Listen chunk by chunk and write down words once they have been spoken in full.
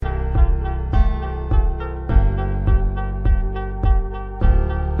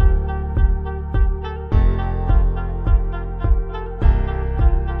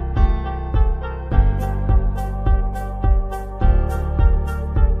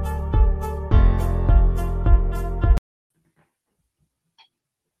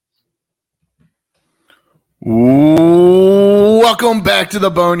Welcome back to the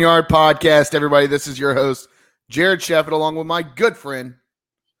Boneyard Podcast, everybody. This is your host, Jared Shafit, along with my good friend,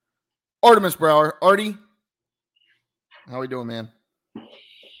 Artemis Brower. Artie, how we doing, man?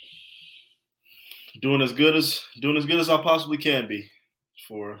 Doing as good as I possibly can be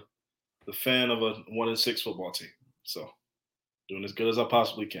for the fan of a 1-6 football team. So, doing as good as I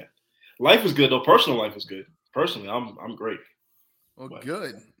possibly can. Life is good though. Personal life is good. Personally, I'm great. Well,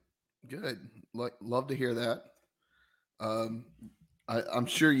 good. Love to hear that. I'm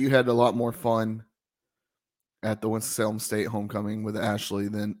sure you had a lot more fun at the Winston-Salem State homecoming with Ashley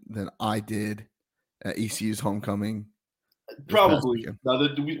than I did at ECU's homecoming. Probably. Now,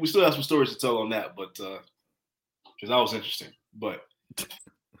 we still have some stories to tell on that, but because that was interesting. But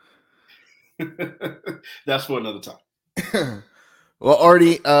that's for another time. Well,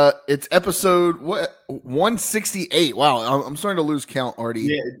 Artie, it's episode 168. Wow, I'm starting to lose count, Artie.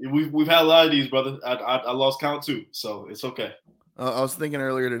 Yeah, we've had a lot of these, brother. I lost count too, so it's okay. I was thinking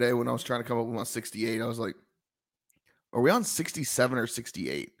earlier today when I was trying to come up with my 68, I was like, are we on 67 or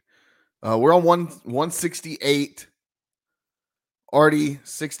 68? We're on 168. Artie,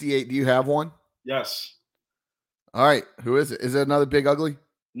 68. Do you have one? Yes. All right. Who is it? Is it another Big Ugly?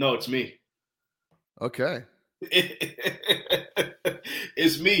 No, it's me. Okay.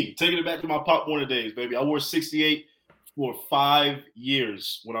 It's me, taking it back to my Pop Warner days, baby. I wore 68 for 5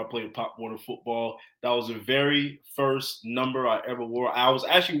 years when I played Pop Warner football. That was the very first number I ever wore. I was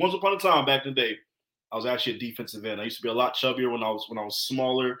actually, once upon a time back in the day, I was actually a defensive end. I used to be a lot chubbier when I was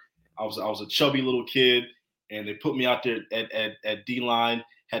smaller. I was a chubby little kid, and they put me out there at D-line.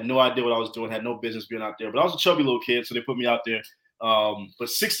 Had no idea what I was doing. Had no business being out there. But I was a chubby little kid, so they put me out there. But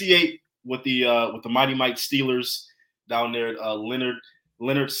 68 with the Mighty Mike Steelers down there at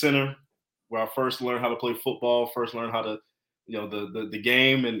Leonard Center, where I first learned how to play football, first learned how to, the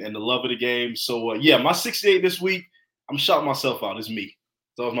game and the love of the game. So, my 68 this week, I'm shouting myself out. It's me.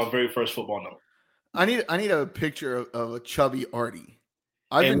 So that was my very first football number. I need a picture of a chubby Artie.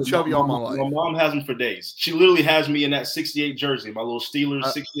 I've been chubby all my life. My mom has me for days. She literally has me in that 68 jersey, my little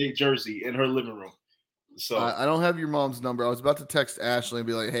Steelers 68 jersey in her living room. So I don't have your mom's number. I was about to text Ashley and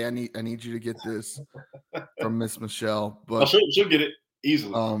be like, "Hey, I need you to get this from Miss Michelle." But she'll get it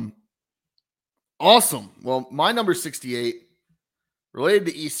easily. Awesome. Well, my number 68, related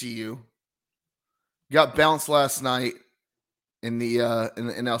to ECU, got bounced last night in the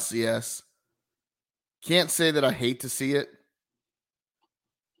in LCS. Can't say that I hate to see it,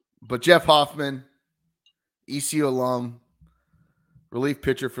 but Jeff Hoffman, ECU alum, relief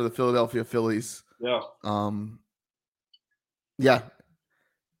pitcher for the Philadelphia Phillies. Yeah. Yeah.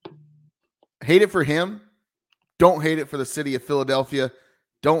 Hate it for him. Don't hate it for the city of Philadelphia.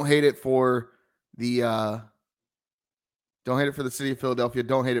 Don't hate it for the city of Philadelphia.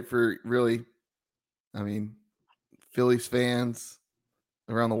 Don't hate it for really, Phillies fans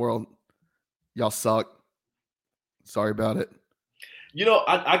around the world. Y'all suck. Sorry about it.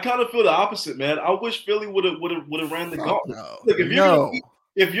 I kind of feel the opposite, man. I wish Philly would have ran the gauntlet. No. Look,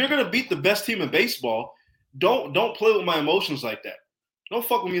 if you're gonna beat the best team in baseball, don't play with my emotions like that. Don't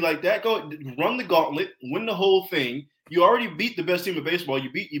fuck with me like that. Go run the gauntlet, win the whole thing. You already beat the best team in baseball.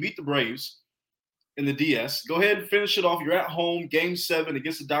 You beat the Braves in the DS. Go ahead and finish it off. You're at home, Game 7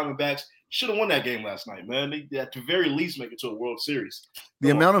 against the Diamondbacks. Should have won that game last night, man. They at the very least make it to a World Series. The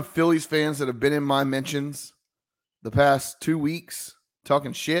amount of Phillies fans that have been in my mentions the past 2 weeks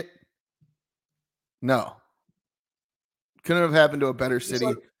talking shit. No. Couldn't have happened to a better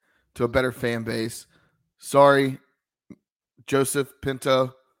city, to a better fan base. Sorry, Joseph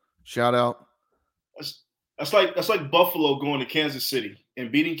Pinto. Shout out. That's like Buffalo going to Kansas City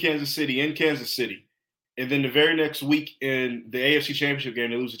and beating Kansas City in Kansas City, and then the very next week in the AFC Championship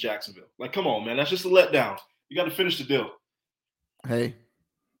game they lose to Jacksonville. Like, come on, man, that's just a letdown. You got to finish the deal. Hey,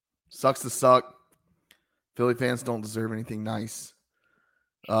 sucks to suck. Philly fans don't deserve anything nice.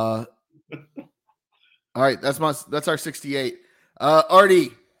 All right, that's our 68.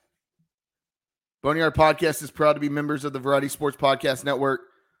 Artie, Boneyard Podcast is proud to be members of the Variety Sports Podcast Network.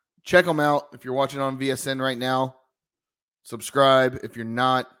 Check them out if you're watching on VSN right now. Subscribe. If you're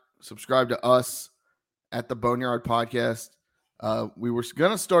not, subscribe to us at the Boneyard Podcast. We were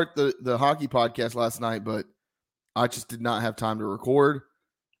going to start the hockey podcast last night, but I just did not have time to record.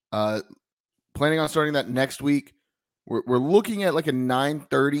 Planning on starting that next week. We're looking at like a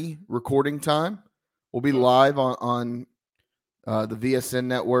 9:30 recording time. We'll be live on the VSN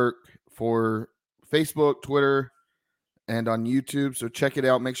network for Facebook, Twitter, and on YouTube. So check it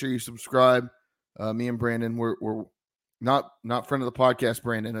out. Make sure you subscribe. Me and Brandon, we're not friend of the podcast,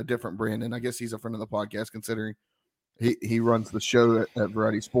 Brandon, a different Brandon. I guess he's a friend of the podcast considering he runs the show at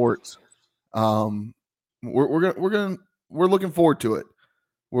Variety Sports. we're looking forward to it.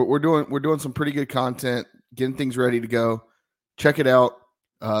 We're doing some pretty good content, getting things ready to go. Check it out.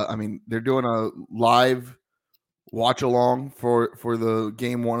 They're doing a live watch along for the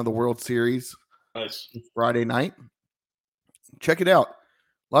game 1 of the World Series. Nice. Friday night. Check it out.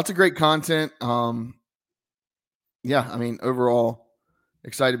 Lots of great content. Overall,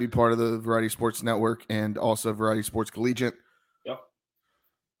 excited to be part of the Variety Sports Network and also Variety Sports Collegiate. Yep.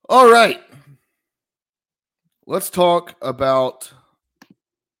 All right. Let's talk about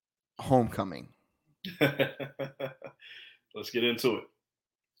homecoming. Let's get into it.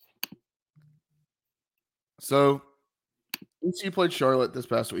 So, ECU played Charlotte this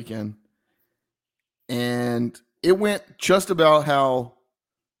past weekend, and it went just about how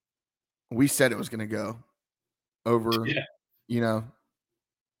we said it was going to go over,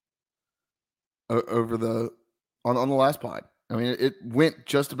 over on the last pod. I mean, it went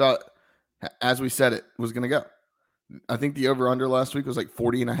just about as we said it was going to go. I think the over-under last week was like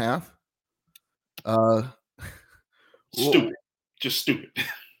 40.5. Stupid. Just stupid.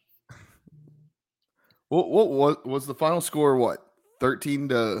 What was the final score? What,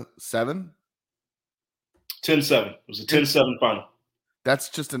 13-7? 10-7. It was a 10-7 final. That's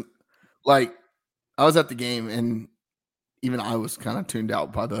just I was at the game and even I was kind of tuned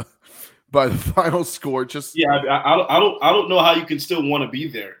out by the final score. Just I don't know how you can still want to be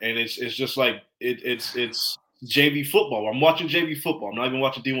there, and it's just like it's JV football. I'm watching JV football. I'm not even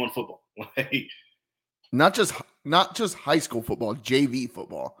watching D1 football. Not just high school football, JV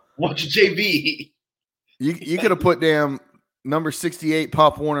football. Watch JV. You could have put damn number 68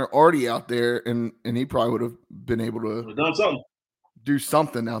 Pop Warner Artie out there, and he probably would have been able to done something. Do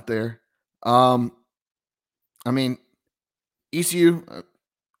something out there. ECU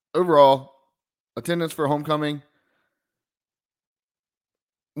overall attendance for homecoming.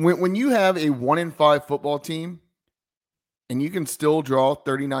 When you have a 1-5 football team and you can still draw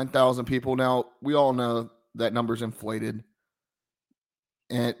 39,000 people, now we all know that number's inflated,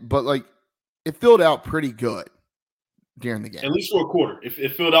 but it filled out pretty good during the game. At least for a quarter.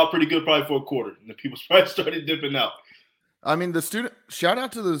 It filled out pretty good probably for a quarter, and the people probably started dipping out. I mean, shout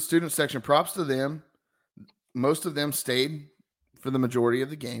out to the student section. Props to them. Most of them stayed for the majority of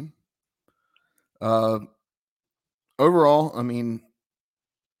the game. Overall,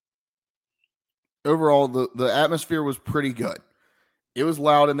 the atmosphere was pretty good. It was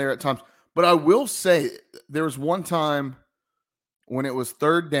loud in there at times. But I will say there was one time when it was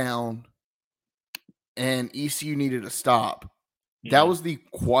 3rd down and ECU needed a stop. Mm-hmm. That was the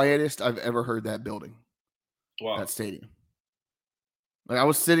quietest I've ever heard that building. Wow. That stadium. I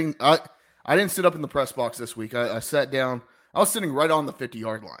was sitting, I didn't sit up in the press box this week. I sat down. I was sitting right on the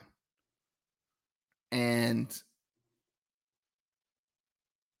 50-yard line. And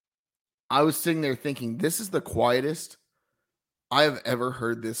I was sitting there thinking, this is the quietest I have ever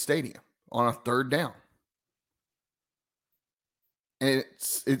heard this stadium on a 3rd down. And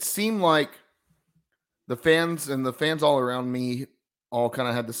it seemed like the fans all around me all kind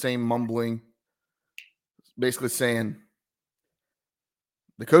of had the same mumbling, basically saying,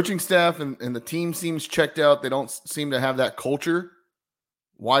 the coaching staff and the team seems checked out. They don't seem to have that culture.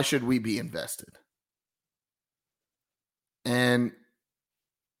 Why should we be invested? And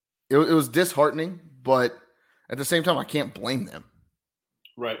it was disheartening, but at the same time, I can't blame them.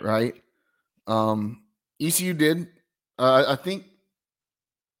 Right. ECU did. I think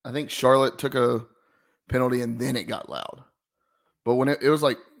Charlotte took a penalty and then it got loud. But when it was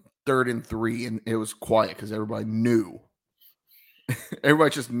like 3rd and 3 and it was quiet because everybody knew.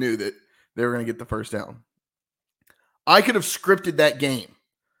 Everybody just knew that they were going to get the first down. I could have scripted that game,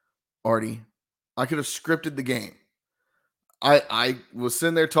 Artie. I could have scripted the game. I was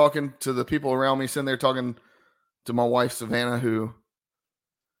sitting there talking to the people around me, sitting there talking to my wife, Savannah, who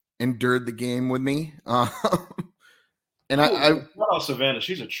endured the game with me. And shout out Savannah.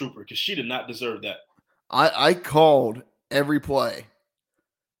 She's a trooper because she did not deserve that. I called every play.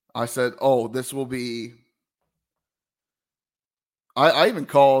 I said, oh, this will be... I even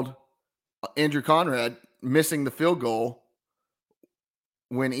called Andrew Conrad missing the field goal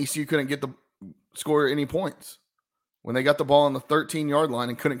when ECU couldn't get the score any points. When they got the ball on the 13-yard line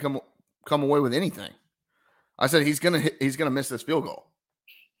and couldn't come away with anything. I said he's gonna miss this field goal.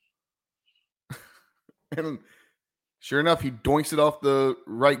 And sure enough, he doinks it off the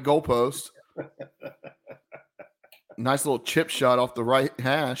right goalpost. Nice little chip shot off the right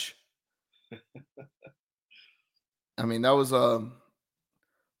hash. I mean, that was I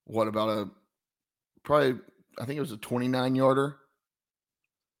think it was a 29-yarder.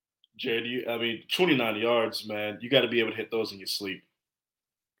 Jared, 29 yards, man. You got to be able to hit those in your sleep.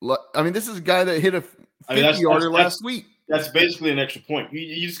 I mean, this is a guy that hit a 50-yarder last week. That's basically an extra point.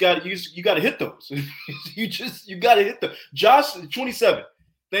 You just got to hit those. you got to hit them. Josh, 27.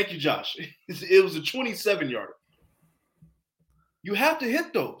 Thank you, Josh. It was a 27-yarder. You have to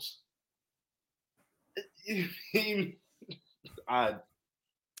hit those.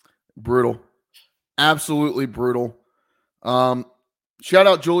 Brutal. Absolutely brutal. Shout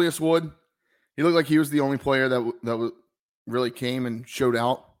out Julius Wood. He looked like he was the only player that really came and showed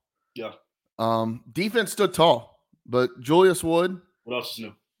out. Yeah. Defense stood tall, but Julius Wood. What else is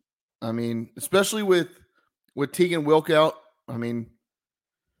new? I mean, especially with Tegan Wilk out. I mean,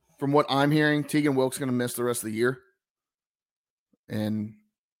 from what I'm hearing, Tegan Wilk's going to miss the rest of the year, and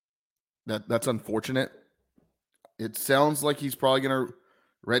that's unfortunate. It sounds like he's probably going to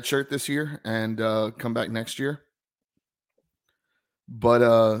redshirt this year and come back next year.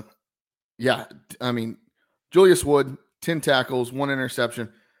 But yeah, I mean, Julius Wood, 10 tackles, 1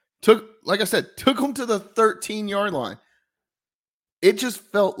 interception. Took him to the 13-yard line. It just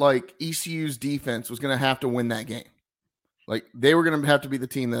felt like ECU's defense was going to have to win that game. Like, they were going to have to be the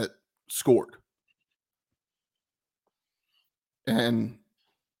team that scored. And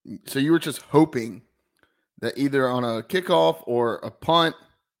so you were just hoping that either on a kickoff or a punt,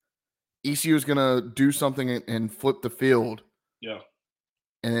 ECU was going to do something and flip the field. Yeah.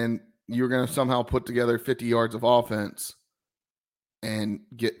 And you were going to somehow put together 50 yards of offense and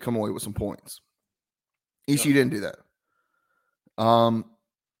come away with some points. ECU didn't do that.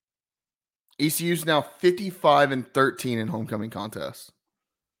 ECU's now 55-13 in homecoming contests.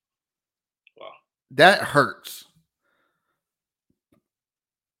 Wow. That hurts.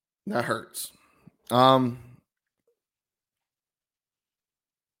 That hurts.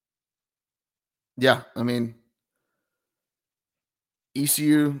 Yeah, I mean,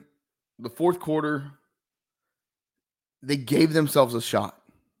 ECU, the fourth quarter, they gave themselves a shot.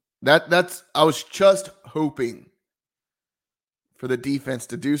 I was just hoping for the defense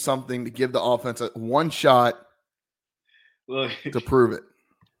to do something to give the offense one shot to prove it.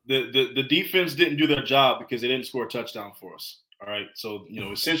 The defense didn't do their job because they didn't score a touchdown for us. All right, so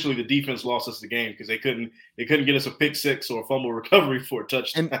essentially the defense lost us the game because they couldn't get us a pick six or a fumble recovery for a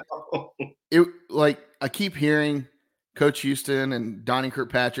touchdown. And I keep hearing Coach Houston and Donnie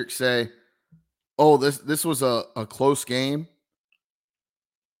Kirkpatrick say, "Oh, this was a close game."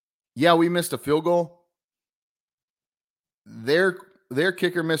 Yeah, we missed a field goal. Their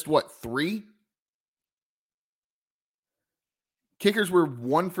kicker missed 3? Kickers were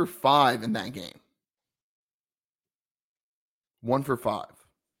 1 for 5 in that game. 1 for 5.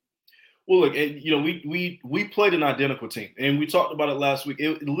 Well, look, we played an identical team, and we talked about it last week.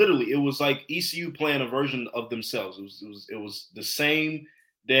 It was like ECU playing a version of themselves. It was the same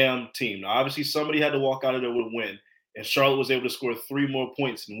damn team. Now, obviously, somebody had to walk out of there with a win, and Charlotte was able to score 3 more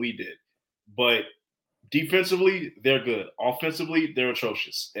points than we did. But defensively, they're good. Offensively, they're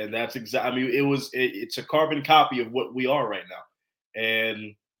atrocious, and that's exactly. I mean, it's a carbon copy of what we are right now,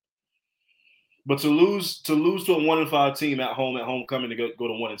 But to lose to a 1-5 team at homecoming to go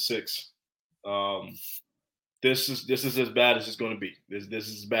to 1-6, this is as bad as it's going to be. This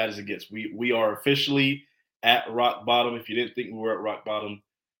is as bad as it gets. We are officially at rock bottom. If you didn't think we were at rock bottom,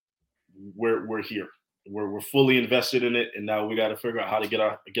 we're here. We're fully invested in it, and now we got to figure out how to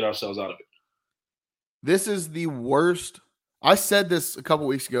get ourselves out of it. This is the worst. I said this a couple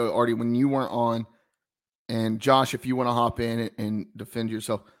weeks ago, Artie, when you weren't on, and Josh, if you want to hop in and defend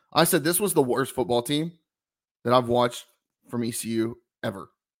yourself. I said this was the worst football team that I've watched from ECU ever.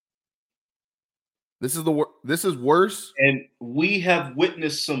 This is worse. And we have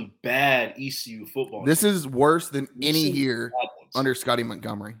witnessed some bad ECU football. This is worse than any year under Scotty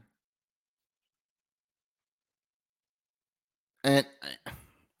Montgomery. And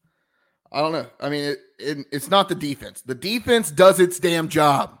I don't know. I mean, it's not the defense. The defense does its damn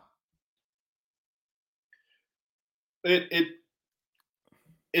job.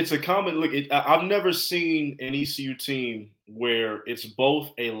 It's a common look. I've never seen an ECU team where it's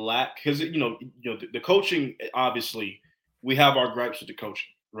both a lack because the coaching. Obviously, we have our gripes with the coaching,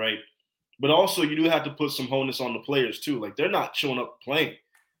 right? But also, you do have to put some onus on the players too. Like they're not showing up playing,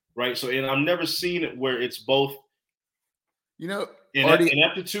 right? So, and I've never seen it where it's both,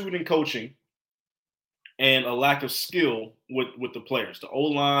 ineptitude in coaching and a lack of skill with the players. The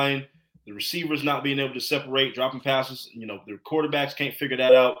O-line. The receivers not being able to separate, dropping passes. The quarterbacks can't figure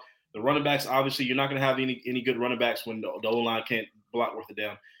that out. The running backs, obviously, you're not going to have any good running backs when the O-line can't block worth it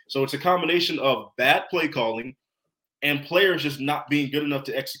down. So it's a combination of bad play calling and players just not being good enough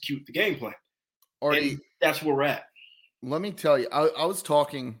to execute the game plan. And that's where we're at. Let me tell you, I was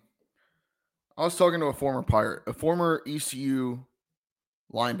talking to a former Pirate, a former ECU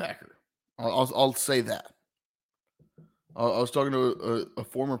linebacker I'll say that. I was talking to a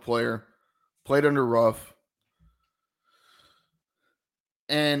former player, played under Ruff,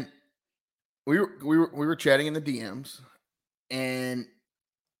 and we were chatting in the DMs, and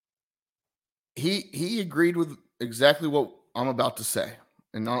he agreed with exactly what I'm about to say,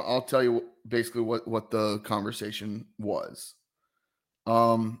 and I'll tell you basically what the conversation was.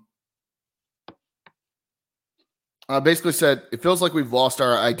 I basically said it feels like we've lost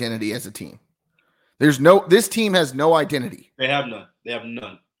our identity as a team. This team has no identity. They have none.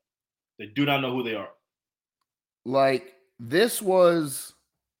 They do not know who they are. Like, this was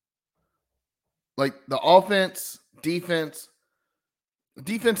like the offense, defense.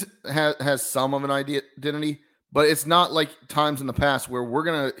 Defense has some of an identity, but it's not like times in the past where we're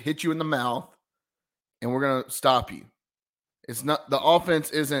going to hit you in the mouth and we're going to stop you. It's not, the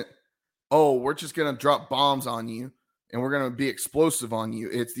offense isn't, oh, we're just going to drop bombs on you and we're going to be explosive on you.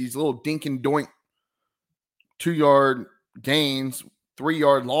 It's these little dink and doink 2-yard gains,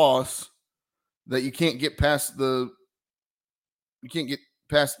 3-yard loss that you can't get past 3rd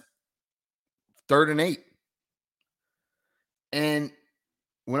and 8. And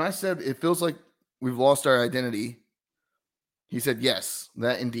when I said it feels like we've lost our identity, he said, yes,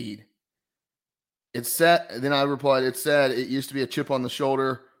 that indeed. It's sad. Then I replied, it's sad. It used to be a chip on the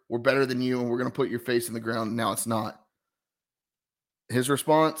shoulder. We're better than you, and we're going to put your face in the ground. Now it's not. His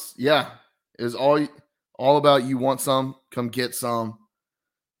response, yeah, is all about you want some, come get some.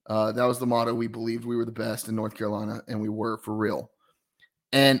 That was the motto. We believed we were the best in North Carolina, and we were for real.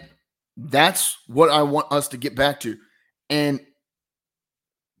 And that's what I want us to get back to. And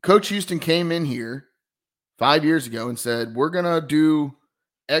Coach Houston came in here 5 years ago and said, we're going to do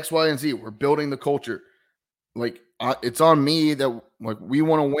X, Y, and Z. We're building the culture. Like, it's on me that, like, we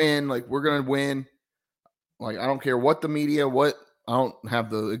want to win. Like, we're going to win. Like, I don't care what the media, I don't have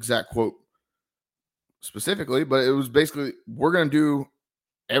the exact quote specifically, but it was basically, we're going to do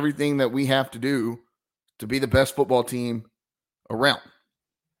everything that we have to do to be the best football team around.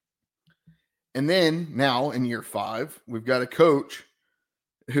 And then now in year 5, we've got a coach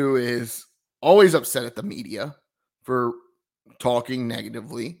who is always upset at the media for talking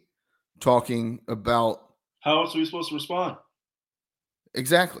negatively, talking about. How else are we supposed to respond?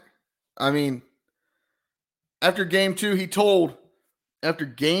 Exactly. I mean, after game 2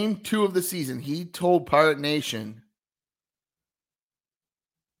 of the season, he told Pirate Nation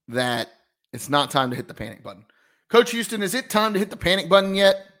that it's not time to hit the panic button. Coach Houston, is it time to hit the panic button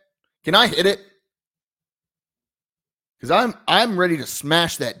yet? Can I hit it? Because I'm ready to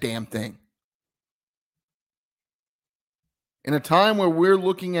smash that damn thing. In a time where we're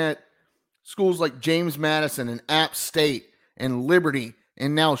looking at schools like James Madison and App State and Liberty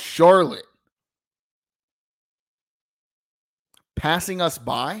and now Charlotte passing us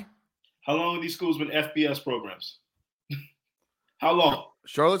by. How long have these schools been FBS programs? How long?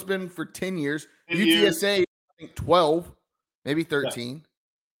 Charlotte's been for 10 years. 10 UTSA, years. I think 12, maybe 13. Yeah.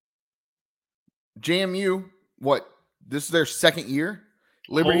 JMU, what? This is their second year?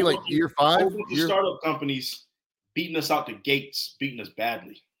 Liberty, like year 5? Startup companies beating us out the gates, beating us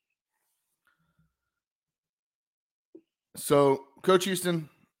badly. So, Coach Houston,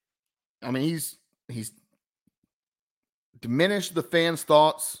 I mean, he's diminished the fans'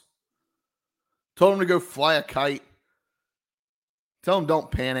 thoughts, told them to go fly a kite, tell them don't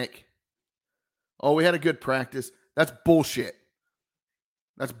panic. Oh, we had a good practice. That's bullshit.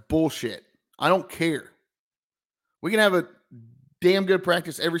 That's bullshit. I don't care. We can have a damn good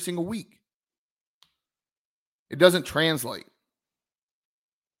practice every single week. It doesn't translate.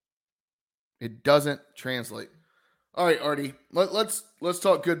 It doesn't translate. All right, Artie, let's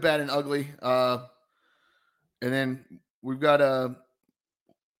talk good, bad, and ugly. And then we've got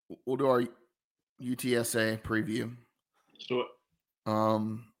we'll do our UTSA preview. Sure.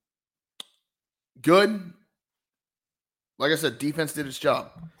 Good. Like I said, defense did its job.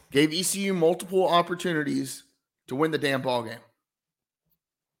 Gave ECU multiple opportunities to win the damn ball game.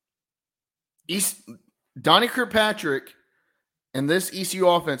 Donnie Kirkpatrick and this ECU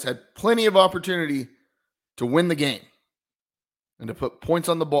offense had plenty of opportunity to win the game and to put points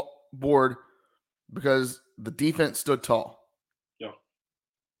on the board because the defense stood tall. Yeah.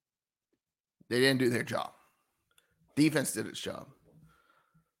 They didn't do their job. Defense did its job.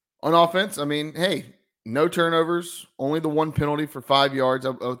 On offense, I mean, hey, no turnovers, only the one penalty for 5 yards.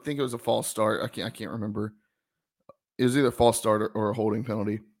 I think it was a false start. I can't remember. It was either a false start or a holding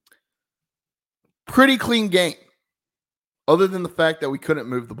penalty. Pretty clean game, other than the fact that we couldn't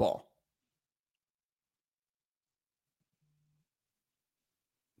move the ball.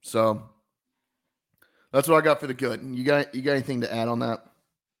 So that's what I got for the good. You got anything to add on that?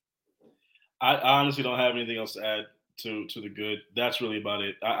 I honestly don't have anything else to add to the good. That's really about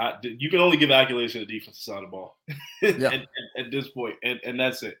it. You can only give accolades to the defensive side of the ball Yeah. at this point, and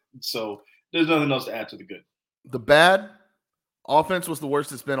that's it. So there's nothing else to add to the good. The bad offense was the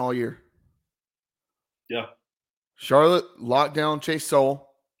worst it's been all year. Yeah. Charlotte locked down Chase Soul.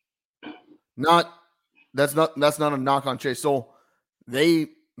 That's not a knock on Chase Soul. They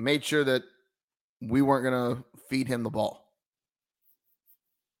made sure that we weren't going to feed him the ball.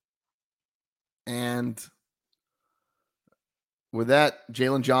 And with that,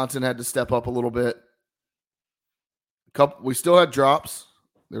 Jalen Johnson had to step up a little bit. We still had drops.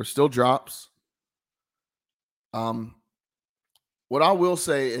 There were still drops. What I will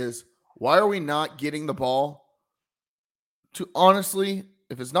say is, why are we not getting the ball to, honestly,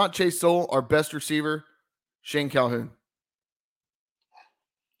 if it's not Chase Soul, our best receiver, Shane Calhoun?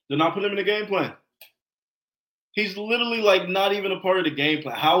 They're not putting him in the game plan. He's literally like not even a part of the game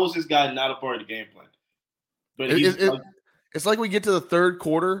plan. How is this guy not a part of the game plan? But it's like we get to the third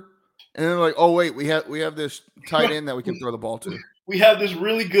quarter and they're like, oh wait, we have this tight end that we can throw the ball to. We have this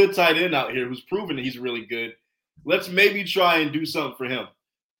really good tight end out here who's proven that he's really good. Let's maybe try and do something for him.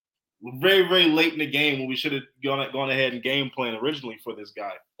 Very, very late in the game when we should have gone ahead and game plan originally for this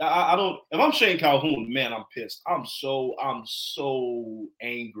guy. I don't. If I'm Shane Calhoun, man, I'm pissed. I'm so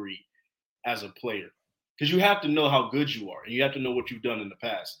angry as a player because you have to know how good you are and you have to know what you've done in the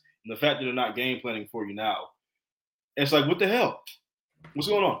past. And the fact that they're not game planning for you now, it's like, what the hell? What's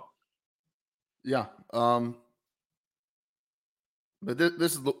going on? Yeah. But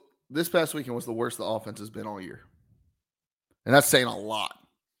this past weekend was the worst the offense has been all year, and that's saying a lot.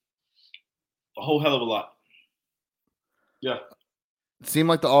 A whole hell of a lot. Yeah. It seemed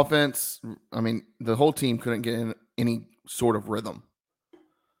like the offense, I mean, the whole team couldn't get in any sort of rhythm.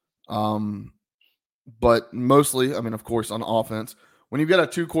 But mostly, I mean, of course, on offense, when you've got a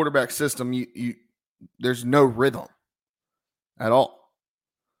 2-quarterback system, you there's no rhythm at all.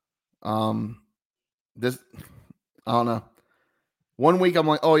 This, I don't know. One week I'm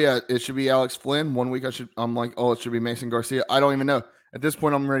like, oh yeah, it should be Alex Flynn. One week I'm like, oh, it should be Mason Garcia. I don't even know. At this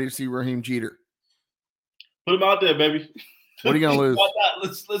point, I'm ready to see Raheem Jeter. Put him out there, baby. What are you gonna lose?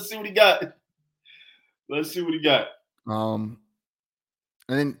 Let's see what he got. Let's see what he got. And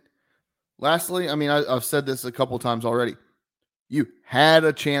then lastly, I mean, I've said this a couple times already. You had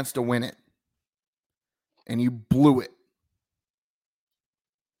a chance to win it, and you blew it.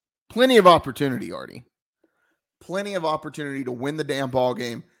 Plenty of opportunity, Artie. Plenty of opportunity to win the damn ball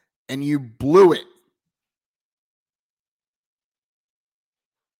game, and you blew it.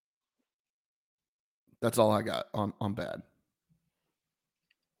 That's all I got on bad.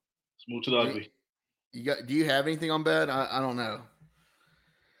 Let's move to the ugly. Do you have anything on bad? I don't know.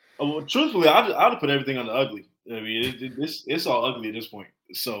 Well, truthfully, I'd put everything on the ugly. I mean, it's all ugly at this point.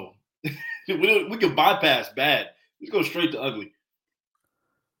 So we can bypass bad. Let's go straight to ugly.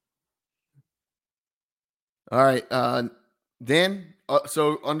 All right. Then,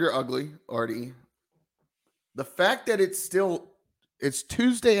 so under ugly, Artie, the fact that it's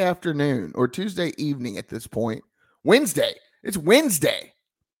Tuesday afternoon or Tuesday evening at this point. Wednesday. It's Wednesday.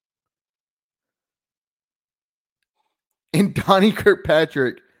 And Donnie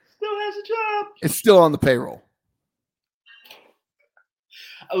Kirkpatrick still has a job. It's still on the payroll.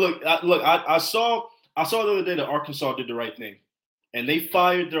 Look. I saw the other day that Arkansas did the right thing, and they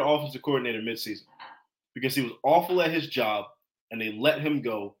fired their offensive coordinator midseason because he was awful at his job, and they let him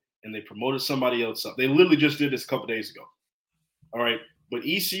go, and they promoted somebody else up. They literally just did this a couple days ago. All right, but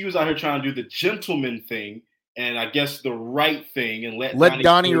ECU's out here trying to do the gentleman thing, and I guess the right thing, and let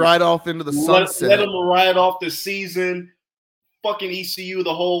Donnie ride off into the sunset. Let him ride off the season. Fucking ECU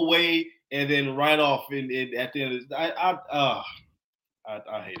the whole way, and then right off at the end. I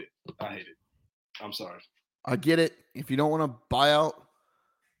hate it. I hate it. I'm sorry. I get it. If you don't want to buy out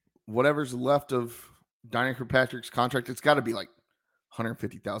whatever's left of Donnie Kirkpatrick's contract, it's got to be like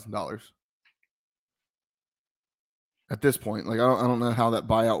 $150,000 at this point. Like I don't know how that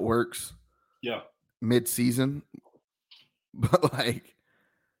buyout works. Yeah, mid-season, but like.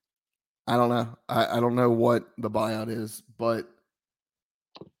 I don't know. I don't know what the buyout is, but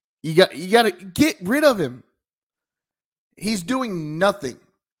you got to get rid of him. He's doing nothing.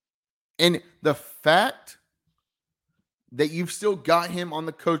 And the fact that you've still got him on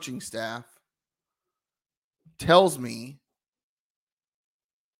the coaching staff tells me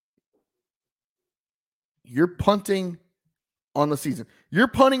you're punting on the season. You're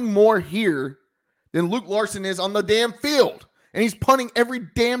punting more here than Luke Larson is on the damn field. And he's punting every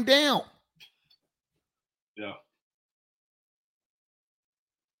damn down. Yeah.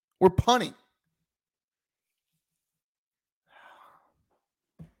 We're punting.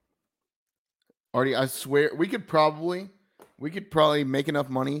 Artie, I swear we could probably make enough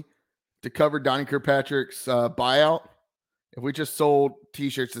money to cover Donnie Kirkpatrick's buyout if we just sold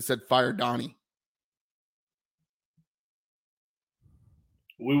T-shirts that said "Fire Donnie."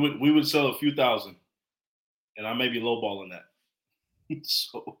 We would sell a few thousand, and I may be lowballing that.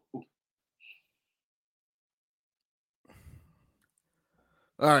 So,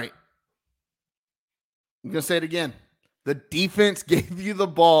 all right, I'm gonna say it again. The defense gave you the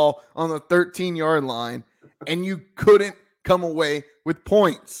ball on the 13-yard line, and you couldn't come away with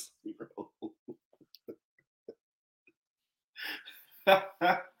points.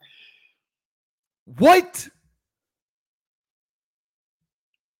 What?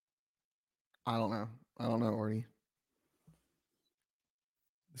 I don't know, Artie.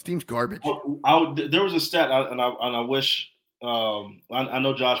 This team's garbage. There was a stat, and I wish I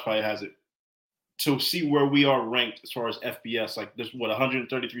know Josh probably has it, to see where we are ranked as far as FBS. Like there's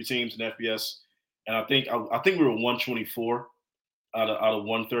 133 teams in FBS, and I think we were 124 out of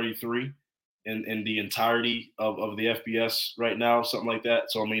 133 in the entirety of the FBS right now, something like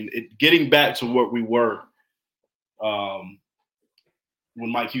that. So I mean, getting back to what we were when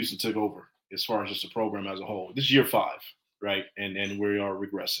Mike Houston took over, as far as just the program as a whole. This is year 5, right? And we are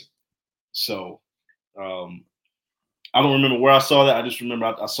regressing. So I don't remember where I saw that. I just remember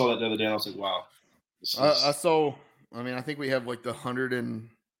I saw that the other day, and I was like, wow. I think we have like the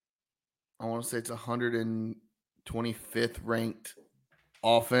 125th ranked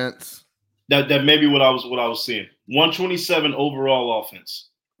offense. That may be what I was seeing. 127 overall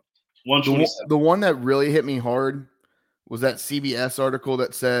offense. 127. The one that really hit me hard was that CBS article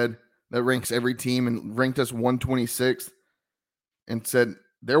that said that ranks every team and ranked us 126th and said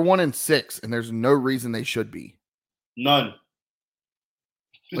they're 1-6 and there's no reason they should be. None.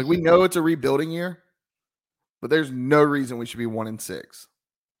 Like we know it's a rebuilding year, but there's no reason we should be 1-6.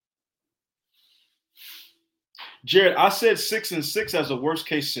 Jared, I said 6-6 as a worst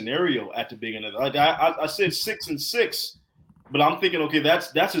case scenario at the beginning of the I said 6-6, but I'm thinking, okay,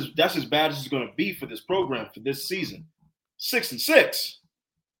 that's as bad as it's going to be for this program for this season. 6-6.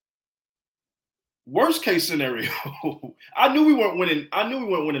 Worst case scenario. I knew we weren't winning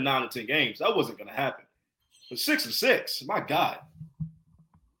 9 or 10 games. That wasn't going to happen. But 6-6, my God.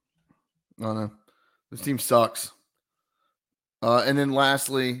 No. This team sucks. And then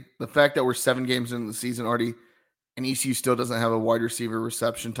lastly, the fact that we're 7 games into the season, Artie, and ECU still doesn't have a wide receiver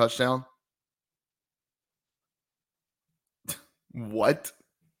reception touchdown. What?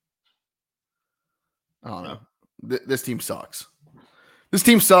 I don't know. This team sucks.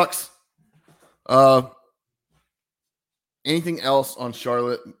 Anything else on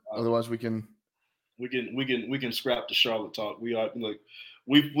Charlotte? Otherwise, we can scrap the Charlotte talk. We've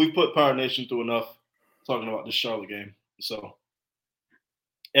put Power Nation through enough talking about the Charlotte game. So,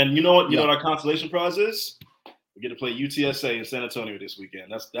 and you know what? You know what our consolation prize is? We get to play UTSA in San Antonio this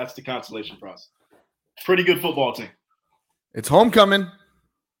weekend. That's the consolation prize. Pretty good football team. It's homecoming.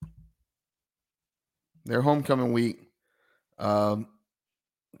 Their homecoming week.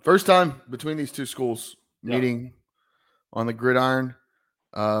 First time between these two schools meeting on the gridiron.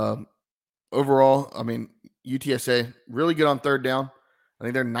 Overall, I mean, UTSA really good on third down. I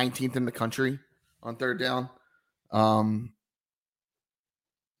think they're 19th in the country on third down.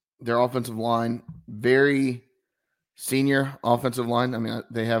 Their offensive line, very senior offensive line. I mean,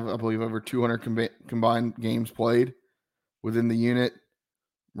 they have, I believe, over 200 combined games played within the unit,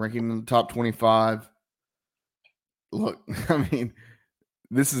 ranking in the top 25. Look, I mean,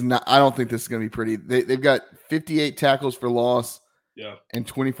 this is not – I don't think this is going to be pretty. They've got 58 tackles for loss and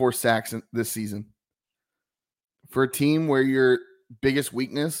 24 sacks this season. For a team where your biggest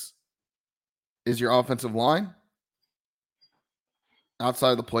weakness is your offensive line,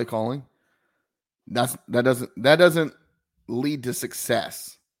 outside of the play calling, that doesn't lead to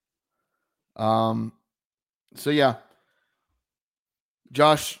success. So yeah,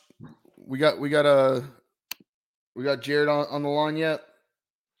 Josh, we got Jared on the line yet?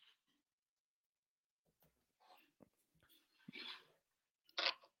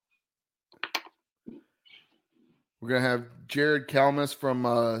 We're gonna have Jared Kalmus from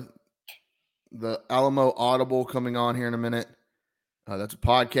the Alamo Audible coming on here in a minute. That's a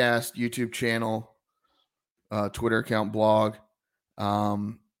podcast, YouTube channel, Twitter account, blog,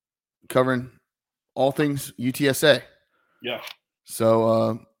 covering all things UTSA. Yeah.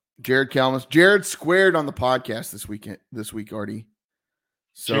 So Jared Kalmus, Jared squared on the podcast this week, Artie.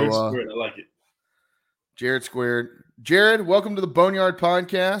 So Jared squared, I like it. Jared squared. Jared, welcome to the Boneyard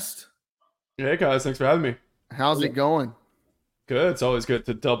Podcast. Hey guys, thanks for having me. How's it going? Good. It's always good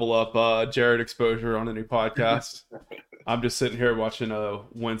to double up Jared exposure on a new podcast. I'm just sitting here watching a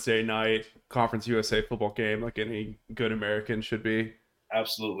Wednesday night Conference USA football game like any good American should be.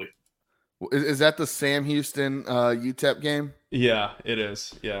 Absolutely. Is that the Sam Houston UTEP game? Yeah, it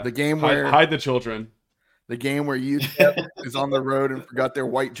is. Yeah. The game hide the children. The game where UTEP is on the road and forgot their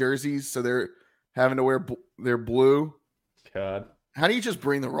white jerseys, so they're having to wear their blue. God. How do you just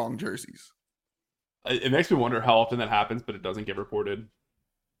bring the wrong jerseys? It makes me wonder how often that happens, but it doesn't get reported.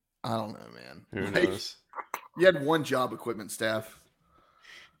 I don't know, man. Who knows? You had one job, equipment staff.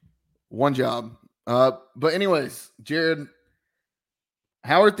 One job. But anyways, Jared,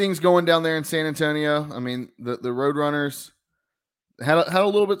 how are things going down there in San Antonio? I mean, the Roadrunners had a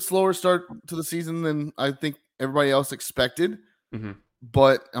little bit slower start to the season than I think everybody else expected. Mm-hmm.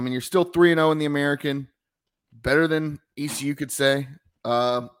 But, I mean, you're still 3-0 in the American. Better than ECU could say.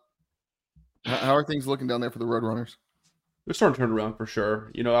 How are things looking down there for the Roadrunners? They're starting to turn around for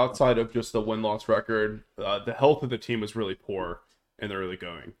sure. You know, outside of just the win-loss record, the health of the team was really poor in the early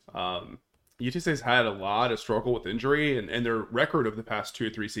going. UTSA's had a lot of struggle with injury, and their record of the past 2 or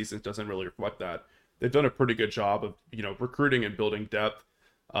 3 seasons doesn't really reflect that. They've done a pretty good job of, you know, recruiting and building depth,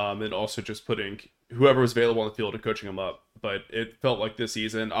 and also just putting whoever was available on the field and coaching them up. But it felt like this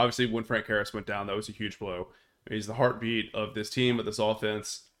season, obviously when Frank Harris went down, that was a huge blow. He's the heartbeat of this team, of this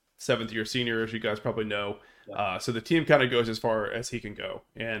offense, 7th-year senior, as you guys probably know. So the team kind of goes as far as he can go.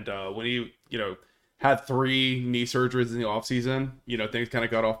 And when he, you know, had 3 knee surgeries in the offseason, you know, things kind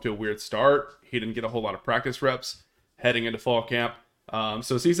of got off to a weird start. He didn't get a whole lot of practice reps heading into fall camp.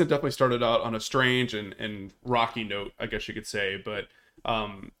 So the season definitely started out on a strange and rocky note, I guess you could say. But,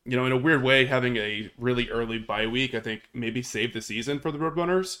 you know, in a weird way, having a really early bye week, I think maybe saved the season for the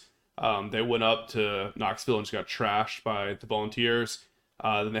Roadrunners. They went up to Knoxville and just got trashed by the Volunteers.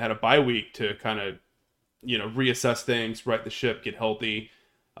 Then they had a bye week to kind of, you know, reassess things, right the ship, get healthy.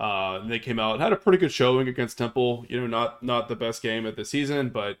 They came out and had a pretty good showing against Temple. You know, not the best game of the season,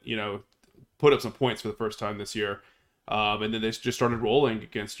 but, you know, put up some points for the first time this year. And then they just started rolling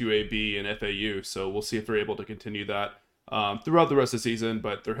against UAB and FAU. So we'll see if they're able to continue that throughout the rest of the season.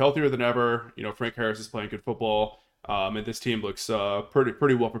 But they're healthier than ever. You know, Frank Harris is playing good football. And this team looks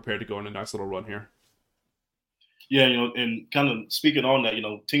pretty well prepared to go on a nice little run here. Yeah, you know, and kind of speaking on that, you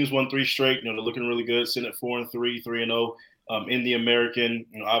know, teams won 3 straight. You know, they're looking really good, sitting at 4-3, 3-0 in the American.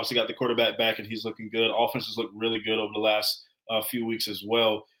 You know, obviously got the quarterback back, and he's looking good. Offenses look really good over the last few weeks as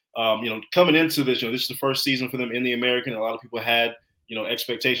well. You know, coming into this, you know, this is the first season for them in the American. A lot of people had, you know,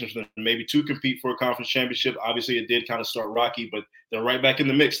 expectations for them maybe to compete for a conference championship. Obviously, it did kind of start rocky, but they're right back in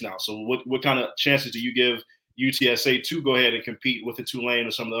the mix now. So what kind of chances do you give UTSA to go ahead and compete with the Tulane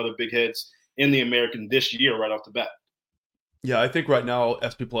or some of the other big heads in the American this year right off the bat? Yeah, I think right now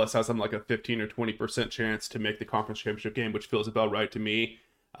SP Plus has them like a 15 or 20% chance to make the conference championship game, which feels about right to me.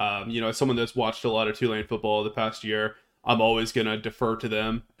 You know, as someone that's watched a lot of Tulane football the past year, I'm always going to defer to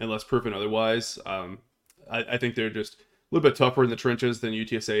them unless proven otherwise. I think they're just a little bit tougher in the trenches than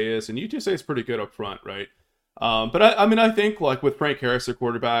UTSA is, and UTSA is pretty good up front, right? But I mean, I think like with Frank Harris, their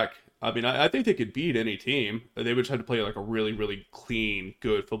quarterback, I mean, I think they could beat any team. They would just have to play like a really, really clean,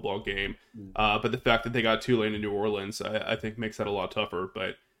 good football game. But the fact that they got Tulane in New Orleans, I think makes that a lot tougher.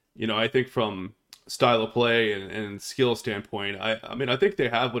 But, you know, I think from style of play and skill standpoint, I mean, I think they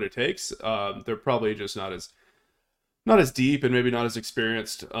have what it takes. They're probably just not as deep and maybe not as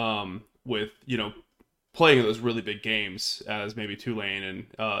experienced with, you know, playing in those really big games as maybe Tulane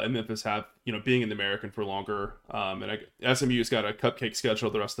and Memphis have, you know, being in the American for longer. And SMU's got a cupcake schedule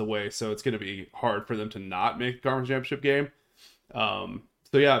the rest of the way, so it's going to be hard for them to not make the conference championship game.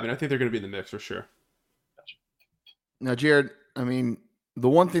 So yeah, I mean, I think they're going to be in the mix for sure. Now, Jared, I mean, the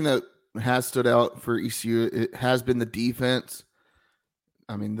one thing that has stood out for ECU, it has been the defense.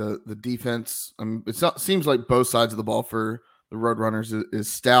 I mean, the defense, seems like both sides of the ball for the Roadrunners is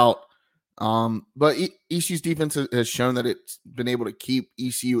stout. But ECU's defense has shown that it's been able to keep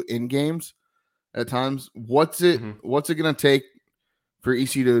ECU in games at times. What's it going to take for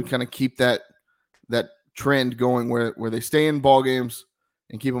ECU to kind of keep that trend going where they stay in ball games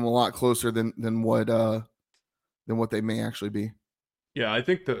and keep them a lot closer than what they may actually be? Yeah, I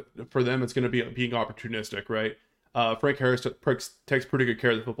think that for them it's going to be being opportunistic, right? Frank Harris takes pretty good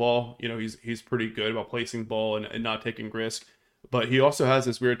care of the football. You know, he's pretty good about placing the ball and not taking risk. But he also has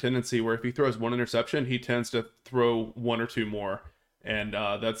this weird tendency where if he throws one interception, he tends to throw 1 or 2 more. And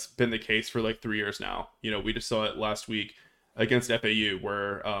that's been the case for like 3 years now. You know, we just saw it last week against FAU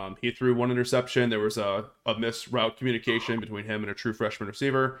where he threw 1 interception. There was a missed route communication between him and a true freshman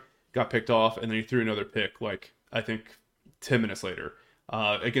receiver. Got picked off, and then he threw another pick, like, I think 10 minutes later.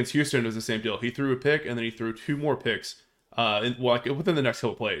 Against Houston, it was the same deal. He threw a pick, and then he threw 2 more picks within the next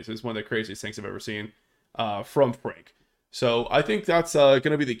couple plays. It's one of the craziest things I've ever seen from Frank. So I think that's going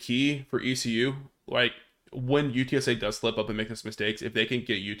to be the key for ECU. Like when UTSA does slip up and make those mistakes, if they can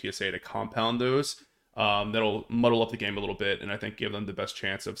get UTSA to compound those, that'll muddle up the game a little bit, and I think give them the best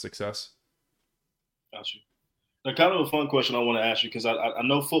chance of success. Gotcha. Now, kind of a fun question I want to ask you, because I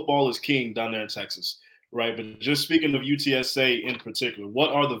know football is king down there in Texas, right? But just speaking of UTSA in particular,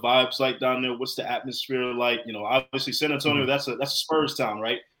 what are the vibes like down there? What's the atmosphere like? Obviously San Antonio, that's a Spurs town,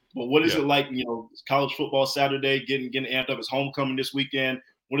 right? But what is it like, college football Saturday, getting amped up? It's homecoming this weekend.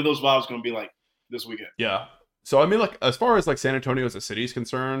 What are those vibes going to be like this weekend? Yeah. So, I mean, like, as far as like San Antonio as a city is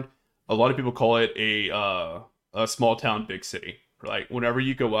concerned, a lot of people call it a small town, big city. Like whenever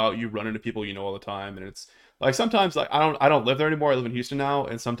you go out, you run into people you know all the time, and it's like sometimes like I don't live there anymore. I live in Houston now,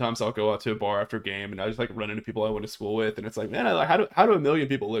 and sometimes I'll go out to a bar after a game, and I just like run into people I went to school with, and it's like, man, how do a million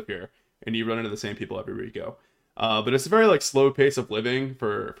people live here? And you run into the same people everywhere you go. But it's a very like slow pace of living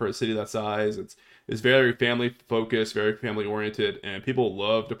for a city that size. It's very family focused, very family oriented, and people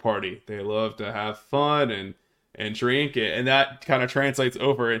love to party. They love to have fun and drink, and that kind of translates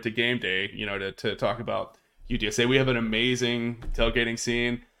over into game day. To talk about UTSA, we have an amazing tailgating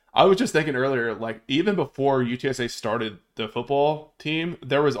scene. I was just thinking earlier, like even before UTSA started the football team,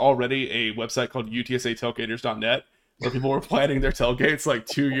 there was already a website called UTSAtailgaters.net where people were planning their tailgates like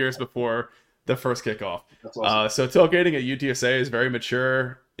 2 years before the first kickoff. That's awesome. So tailgating at UTSA is very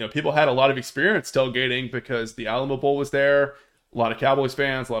mature. People had a lot of experience tailgating because the Alamo Bowl was there. A lot of Cowboys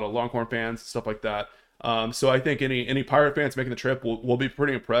fans, a lot of Longhorn fans, stuff like that. So I think any Pirate fans making the trip will be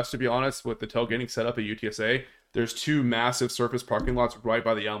pretty impressed, to be honest, with the tailgating setup at UTSA. There's 2 massive surface parking lots right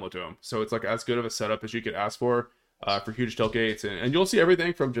by the Alamo Dome. So it's like as good of a setup as you could ask for huge tailgates. And you'll see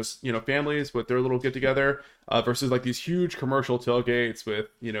everything from just, families with their little get together versus like these huge commercial tailgates with,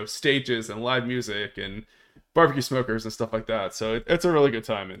 stages and live music and barbecue smokers and stuff like that. So it's a really good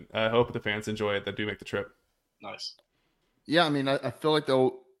time. And I hope the fans enjoy it that do make the trip. Nice. Yeah. I mean, I feel like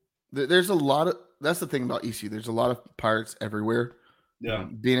there's a lot of, that's the thing about ECU. There's a lot of Pirates everywhere. Yeah.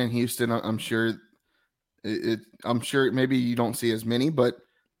 Being in Houston, I'm sure I'm sure maybe you don't see as many, but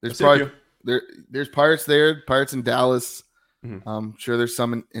there's there's Pirates there, Pirates in Dallas. Mm-hmm. I'm sure there's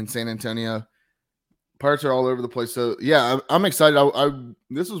some in San Antonio. Pirates are all over the place. So yeah, I'm excited.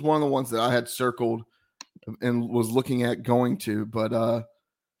 This was one of the ones that I had circled and was looking at going to, but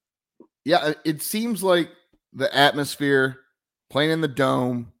yeah, it seems like the atmosphere playing in the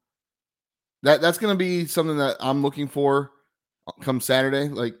dome, that's going to be something that I'm looking for come Saturday.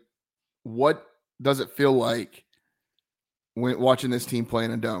 Like, what does it feel like when watching this team play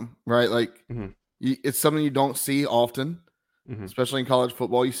in a dome, right? Like, it's something you don't see often, especially in college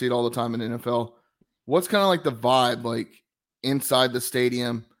football. You see it all the time in NFL. What's kind of like the vibe, like inside the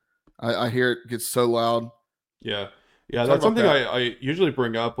stadium? I hear it gets so loud. Yeah. That's something I usually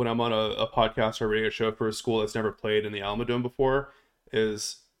bring up when I'm on a podcast or radio show for a school that's never played in the Alamo Dome before.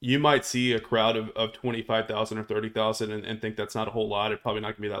 Is you might see a crowd of 25,000 or 30,000 and think that's not a whole lot. It's probably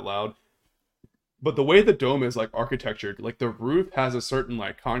not gonna be that loud. But the way the dome is like architectured, like the roof has a certain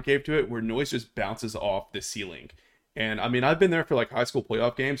like concave to it where noise just bounces off the ceiling. And I mean, I've been there for like high school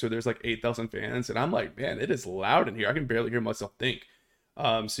playoff games where there's like 8,000 fans, and I'm like, man, it is loud in here. I can barely hear myself think.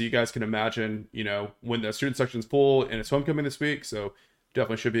 So you guys can imagine, when the student section's full, and it's homecoming this week, so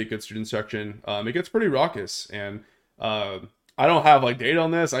definitely should be a good student section. It gets pretty raucous, and I don't have like data on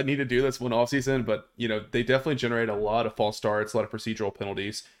this. I need to do this one off season, but they definitely generate a lot of false starts, a lot of procedural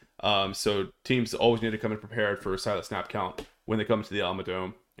penalties. So teams always need to come in prepared for a silent snap count when they come to the Alamo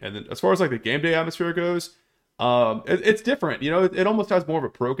Dome. And then as far as like the game day atmosphere goes, it's different. It almost has more of a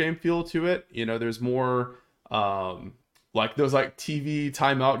pro game feel to it. There's more like those like TV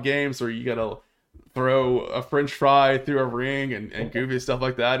timeout games where you gotta throw a French fry through a ring and goofy stuff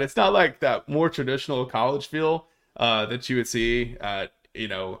like that. It's not like that more traditional college feel that you would see at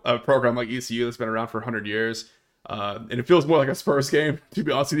a program like ECU that's been around for 100 years. And it feels more like a Spurs game, to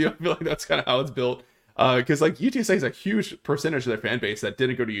be honest with you. I feel like that's kind of how it's built. Because like UTSA is a huge percentage of their fan base that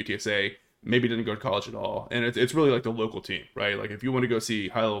didn't go to UTSA, maybe didn't go to college at all. And it's really like the local team, right? Like if you want to go see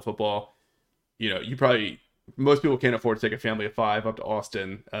high level football, most people can't afford to take a family of 5 up to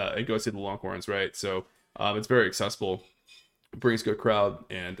Austin and go see the Longhorns, right? So it's very accessible, brings good crowd,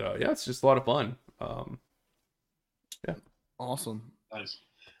 and it's just a lot of fun. Awesome. Nice.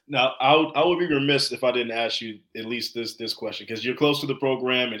 Now, I would be remiss if I didn't ask you at least this question, because you're close to the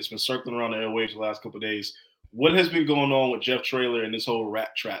program and it's been circling around the airwaves the last couple of days. What has been going on with Jeff Traylor and this whole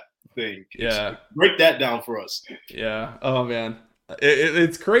rat trap thing? Yeah. Break that down for us. Yeah. Oh, man.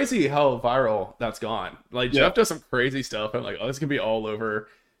 It's crazy how viral that's gone. Like, Jeff does some crazy stuff. I'm like, oh, this can be all over,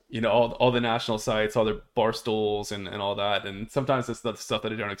 all the national sites, all the bar stools and all that. And sometimes it's the stuff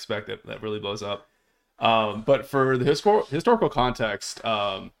that I don't expect that really blows up. But for the historical context,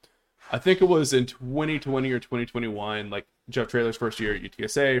 I think it was in 2020 or 2021, like Jeff Traylor's first year at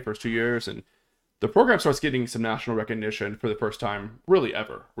UTSA, first 2 years, and the program starts getting some national recognition for the first time really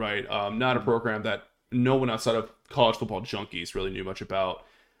ever, right? Not a program that no one outside of college football junkies really knew much about.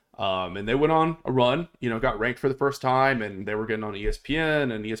 And they went on a run, got ranked for the first time, and they were getting on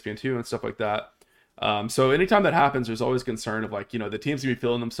ESPN and ESPN2 and stuff like that. So anytime that happens, there's always concern of like, the teams gonna be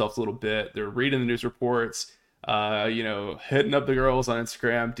feeling themselves a little bit. They're reading the news reports, hitting up the girls on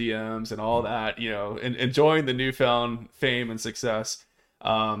Instagram DMs and all that, and enjoying the newfound fame and success.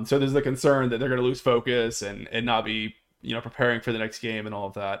 So there's the concern that they're going to lose focus and not be, preparing for the next game and all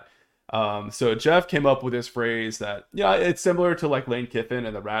of that. So Jeff came up with this phrase that, it's similar to like Lane Kiffin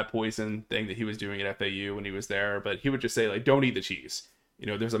and the rat poison thing that he was doing at FAU when he was there, but he would just say like, don't eat the cheese.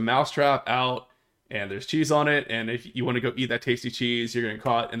 There's a mousetrap out and there's cheese on it. And if you want to go eat that tasty cheese, you're going to get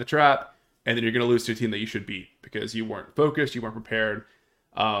caught in the trap and then you're going to lose to a team that you should beat because you weren't focused, you weren't prepared.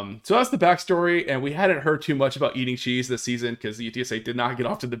 So that's the backstory, and we hadn't heard too much about eating cheese this season because the UTSA did not get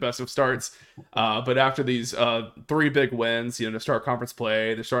off to the best of starts. But after these 3 big wins, to start conference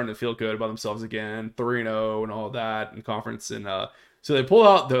play, they're starting to feel good about themselves again, 3-0 and all that in conference, and so they pull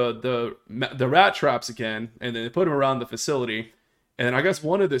out the rat traps again, and then they put them around the facility. And I guess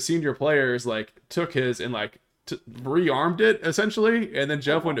one of the senior players like took his and like rearmed it essentially, and then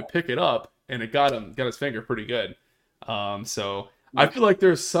Jeff went to pick it up, and it got his finger pretty good. So I feel like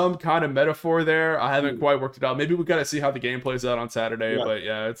there's some kind of metaphor there. I haven't quite worked it out. Maybe we got to see how the game plays out on Saturday. Yeah. But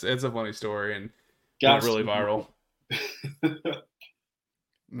yeah, it's a funny story and not really viral.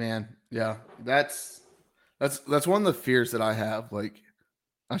 Man, yeah, that's one of the fears that I have. Like,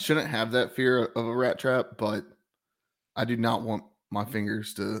 I shouldn't have that fear of a rat trap, but I do not want my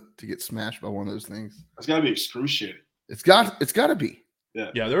fingers to get smashed by one of those things. It's got to be excruciating. It's got to be.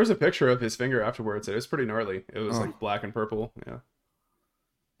 Yeah. There was a picture of his finger afterwards. It was pretty gnarly. It was like black and purple. Yeah.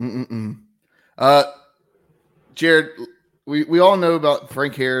 Jared, we all know about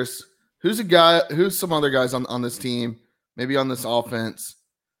Frank Harris. Who's some other guys on this team, maybe on this offense,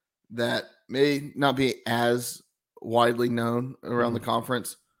 that may not be as widely known around the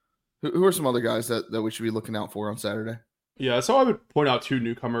conference? Who are some other guys that we should be looking out for on Saturday? Yeah, so I would point out 2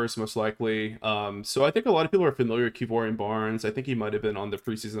 newcomers most likely. So I think a lot of people are familiar with Kevorian Barnes. I think he might have been on the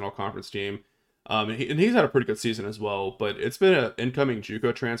preseason all-conference team. And he's had a pretty good season as well, but it's been an incoming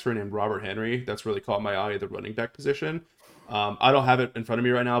JUCO transfer named Robert Henry that's really caught my eye at the running back position. I don't have it in front of me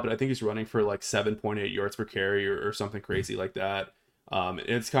right now, but I think he's running for like 7.8 yards per carry or something crazy like that.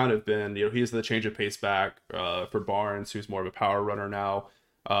 It's kind of been, he's the change of pace back for Barnes, who's more of a power runner now.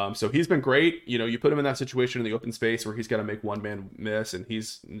 So he's been great. You put him in that situation in the open space where he's got to make one man miss, and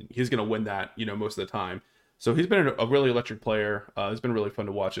he's going to win that, most of the time. So he's been a really electric player. It's been really fun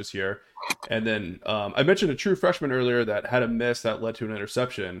to watch this year. And then I mentioned a true freshman earlier that had a miss that led to an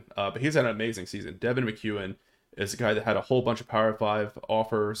interception, but he's had an amazing season. Devin McEwen is a guy that had a whole bunch of Power 5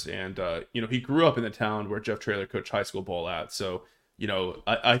 offers, and he grew up in the town where Jeff Traylor coached high school ball at. So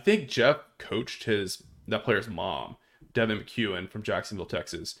I think Jeff coached that player's mom, Devin McEwen from Jacksonville,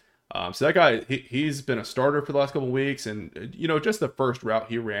 Texas. So that guy, he's been a starter for the last couple of weeks, and just the first route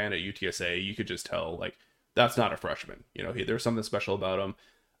he ran at UTSA, you could just tell like that's not a freshman. There's something special about him.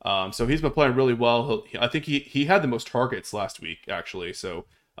 So he's been playing really well. I think he had the most targets last week actually. So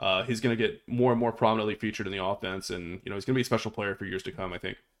he's going to get more and more prominently featured in the offense, and he's going to be a special player for years to come, I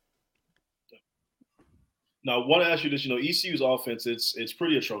think. Now, I want to ask you this. ECU's offense, it's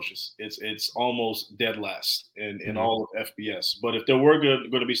pretty atrocious. It's almost dead last in all of FBS. But if there were going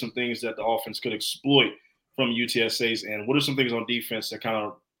to be some things that the offense could exploit from UTSA's end, what are some things on defense that kind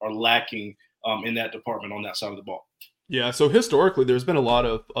of are lacking in that department on that side of the ball? Yeah, so historically, there's been a lot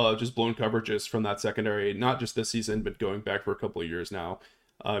of just blown coverages from that secondary, not just this season, but going back for a couple of years now.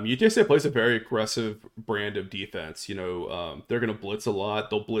 UTSA plays a very aggressive brand of defense. They're going to blitz a lot.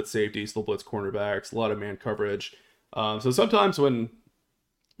 They'll blitz safeties. They'll blitz cornerbacks. A lot of man coverage. So sometimes when,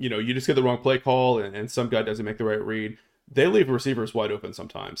 you just get the wrong play call and some guy doesn't make the right read, they leave receivers wide open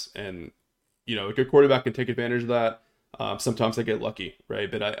sometimes. And, a good quarterback can take advantage of that. Sometimes they get lucky,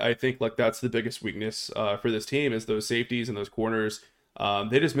 right? But I think like that's the biggest weakness for this team is those safeties and those corners.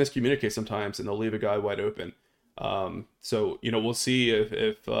 They just miscommunicate sometimes and they'll leave a guy wide open. So, we'll see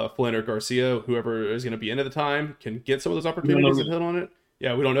if Flynn or Garcia, whoever is going to be in at the time, can get some of those opportunities and hit on it.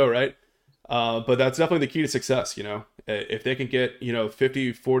 Yeah, we don't know, right? But that's definitely the key to success, If they can get,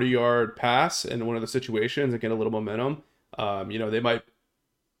 50, 40-yard pass in one of the situations and get a little momentum, they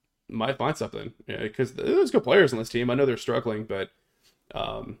might find something. Because there's good players on this team. I know they're struggling, but,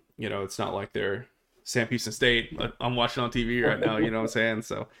 it's not like they're Sam Houston State. I'm watching on TV right now. You know what I'm saying?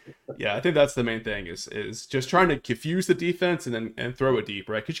 So, yeah, I think that's the main thing is just trying to confuse the defense and throw it deep,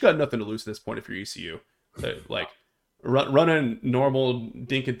 right? Because you got nothing to lose at this point if you're ECU. Like running normal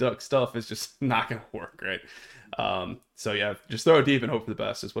dink and duck stuff is just not going to work, right? So yeah, just throw it deep and hope for the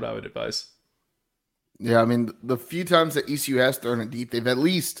best is what I would advise. Yeah, I mean, the few times that ECU has thrown it deep, they've at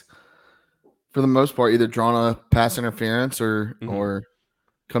least, for the most part, either drawn a pass interference or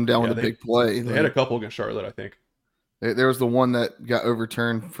come down with a big play. They had a couple against Charlotte, I think. There was the one that got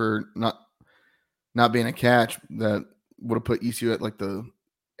overturned for not being a catch that would have put ECU at like the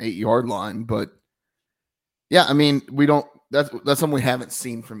 8-yard line. But yeah, I mean, that's something we haven't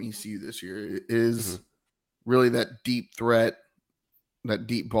seen from ECU this year. It is really that deep threat, that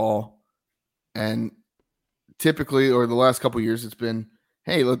deep ball. And typically, or the last couple of years, it's been,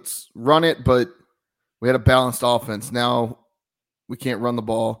 hey, let's run it, but we had a balanced offense. Now we can't run the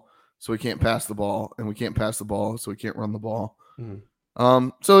ball, so we can't pass the ball, and we can't pass the ball, so we can't run the ball.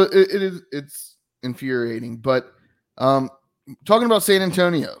 So it's infuriating. But talking about San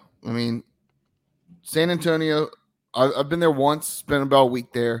Antonio, I mean, San Antonio, I've been there once, spent about a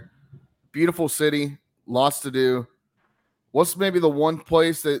week there. Beautiful city, lots to do. What's maybe the one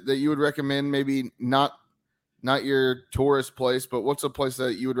place that you would recommend? Maybe not your tourist place, but what's a place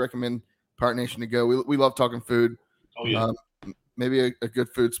that you would recommend Pirate Nation to go? We love talking food. Oh yeah, maybe a good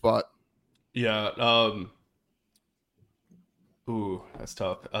food spot. Yeah. Ooh, that's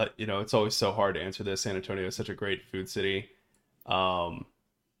tough. It's always so hard to answer this. San Antonio is such a great food city.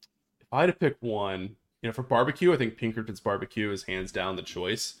 If I had to pick one, for barbecue, I think Pinkerton's Barbecue is hands down the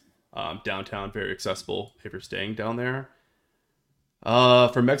choice. Downtown, very accessible if you're staying down there.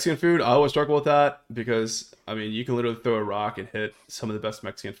 For Mexican food, I always struggle with that because, I mean, you can literally throw a rock and hit some of the best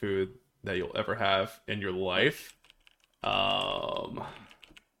Mexican food that you'll ever have in your life. Man,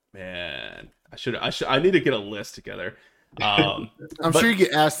 I need to get a list together. I'm sure you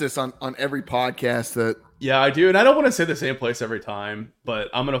get asked this on every podcast that. Yeah, I do. And I don't want to say the same place every time, but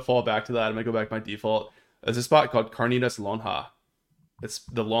I'm going to fall back to that. I'm going to go back to my default. There's a spot called Carnitas Lonja. It's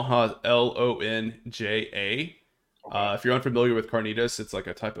the Lonja is Lonja. If you're unfamiliar with carnitas, it's like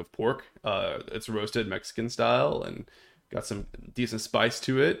a type of pork. It's roasted Mexican style and got some decent spice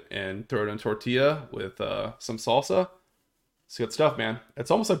to it, and throw it in tortilla with some salsa. It's good stuff, man.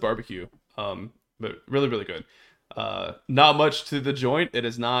 It's almost like barbecue, but really, really good. Not much to the joint. It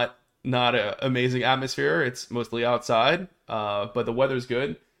is not an amazing atmosphere. It's mostly outside, but the weather's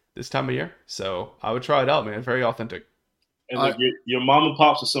good this time of year, so I would try it out, man. Very authentic. And look, your mom and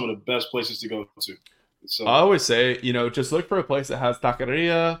pops are some of the best places to go to. So I always say, just look for a place that has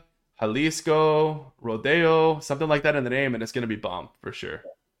taqueria, Jalisco, Rodeo, something like that in the name, and it's going to be bomb for sure.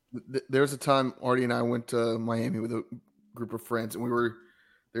 There was a time Artie and I went to Miami with a group of friends, and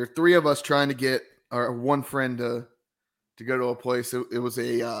there were three of us trying to get our one friend to go to a place. It was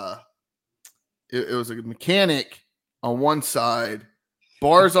a mechanic on one side,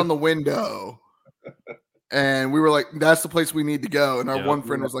 bars on the window, and we were like, "That's the place we need to go." And our one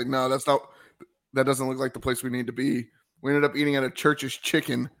friend was like, "No, that's not. That doesn't look like the place we need to be." We ended up eating at a Church's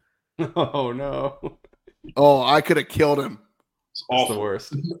Chicken. Oh no! Oh, I could have killed him. It's awful. The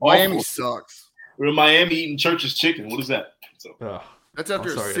worst. Miami sucks. We're in Miami eating Church's Chicken. What is that? That's after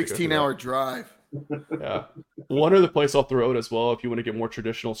a 16-hour drive. Yeah. One other place off the road as well, if you want to get more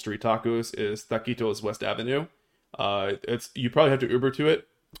traditional street tacos, is Taquitos West Avenue. You probably have to Uber to it,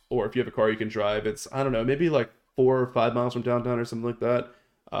 or if you have a car, you can drive. It's, I don't know, maybe like 4 or 5 miles from downtown or something like that.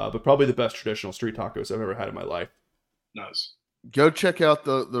 But probably the best traditional street tacos I've ever had in my life. Nice. Go check out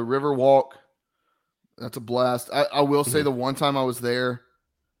the River Walk. That's a blast. I will say the one time I was there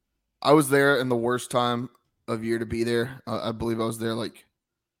in the worst time of year to be there. I believe I was there like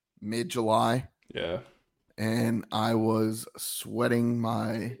mid-July. Yeah. And I was sweating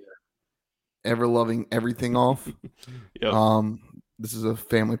my ever-loving everything off. Yep. This is a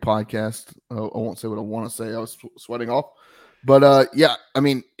family podcast. I won't say what I want to say. I was sweating off. But yeah, I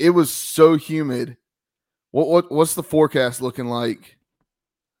mean, it was so humid. What's the forecast looking like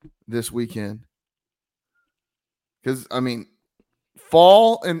this weekend? Because I mean,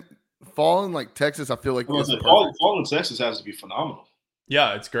 fall in like Texas, I feel like fall in Texas has to be phenomenal.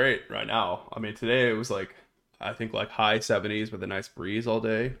 Yeah, it's great right now. I mean, today it was like, I think like high 70s with a nice breeze all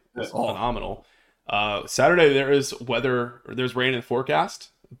day. It's phenomenal. Saturday there's rain in the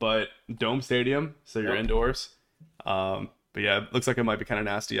forecast, but Dome Stadium, so you're indoors. But yeah, it looks like it might be kind of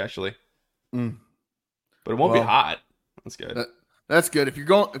nasty actually. But it won't be hot. That's good. That's good. If you're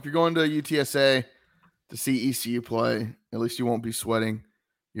going to UTSA to see ECU play, at least you won't be sweating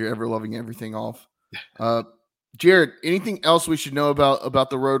your ever-loving everything off. Jared, anything else we should know about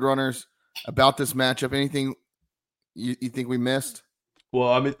the Roadrunners? about this matchup? Anything you think we missed? Well,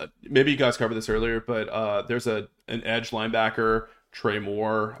 I mean, maybe you guys covered this earlier, but there's an edge linebacker, Trey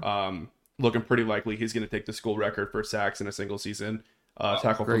Moore, looking pretty likely he's going to take the school record for sacks in a single season,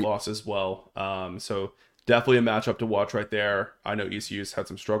 tackle for loss as well. So definitely a matchup to watch right there. I know ECU's had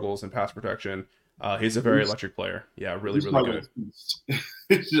some struggles in pass protection. He's a very electric player. Yeah, really good.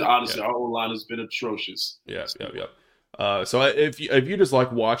 Honestly, our O-line has been atrocious. Yeah. So if you just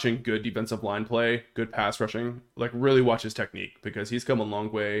like watching good defensive line play, good pass rushing, like really watch his technique because he's come a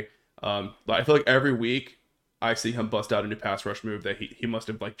long way. I feel like every week I see him bust out a new pass rush move that he must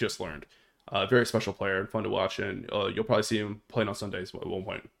have like just learned. Very special player and fun to watch, and you'll probably see him playing on Sundays at one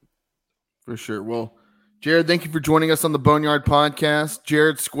point. For sure. Well, Jared, thank you for joining us on the Boneyard Podcast.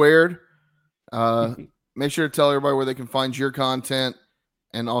 Jared Squared. Make sure to tell everybody where they can find your content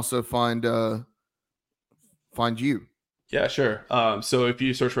and also find you. Yeah, sure. So if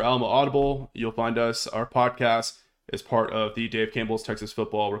you search for Alamo Audible, you'll find us. Our podcast is part of the Dave Campbell's Texas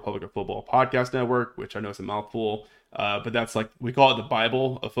Football Republic of Football podcast network, which I know is a mouthful, but that's like, we call it the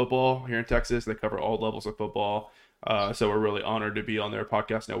Bible of football here in Texas. They cover all levels of football. So we're really honored to be on their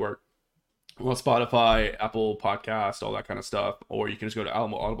podcast network. Well, Spotify, Apple Podcast, all that kind of stuff. Or you can just go to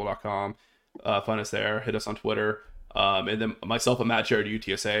alamoaudible.com, find us there, hit us on Twitter. And then myself and Matt Jared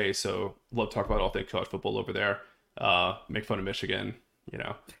UTSA, so love to talk about all things college football over there. Make fun of Michigan,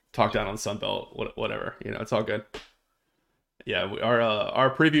 talk down on Sunbelt, whatever, it's all good. Yeah,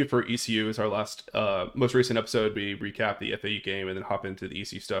 our preview for ECU is our last, most recent episode. We recap the FAU game and then hop into the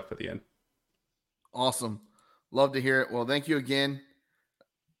ECU stuff at the end. Awesome. Love to hear it. Well, thank you again.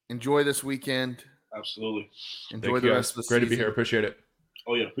 Enjoy this weekend. Absolutely. Enjoy the rest of the season. Great to be here. Appreciate it.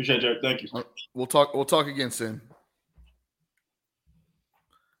 Oh yeah, appreciate it, Jared. Thank you. We'll talk again soon.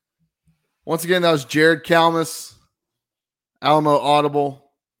 Once again, that was Jared Kalmus, Alamo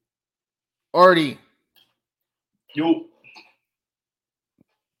Audible. Artie. Yo.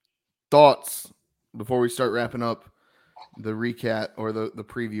 Thoughts before we start wrapping up the recap or the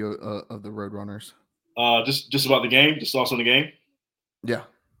preview of the Roadrunners? Just about the game. Just thoughts on the game. Yeah.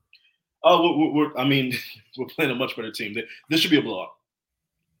 We're playing a much better team. This should be a blowout.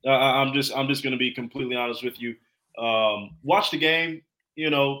 I'm just going to be completely honest with you. Watch the game.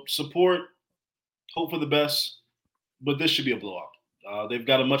 Support. Hope for the best. But this should be a blowout. They've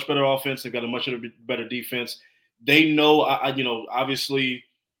got a much better offense. They've got a much better defense. They know. Obviously,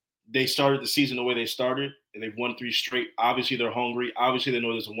 they started the season the way they started, and they've won 3 straight. Obviously, they're hungry. Obviously, they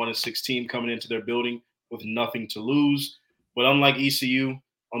know there's a 1-6 team coming into their building with nothing to lose. But unlike ECU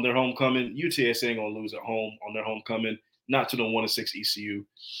on their homecoming, UTSA ain't gonna lose at home on their homecoming. Not to the 1-6 ECU.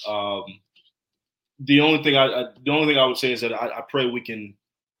 The only thing I would say is that I pray we can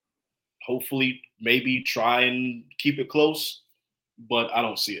hopefully maybe try and keep it close, but I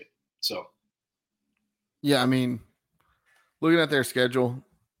don't see it. So, yeah, looking at their schedule,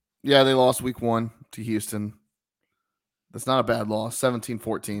 yeah, they lost week 1 to Houston. That's not a bad loss,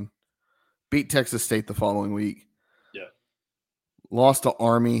 17-14. Beat Texas State the following week. Yeah. Lost to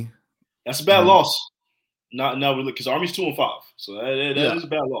Army. That's a bad loss. Not really, because Army's 2-5, so that is a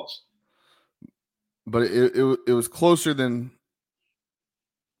bad loss. But it was closer than.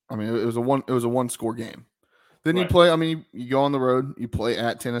 It was a 1-score game. Then you play. You go on the road. You play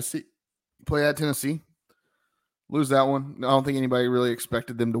at Tennessee. Lose that one. I don't think anybody really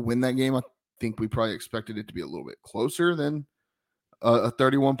expected them to win that game. I think we probably expected it to be a little bit closer than a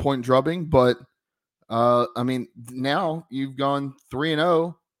 31-point drubbing. But now you've gone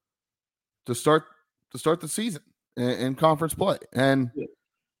 3-0 to start the season in conference play. And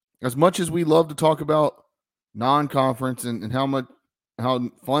as much as we love to talk about non-conference and how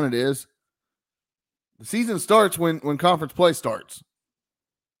fun it is, the season starts when conference play starts.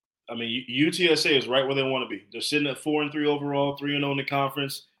 UTSA is right where they want to be. They're sitting at 4-3 overall, 3-0 in the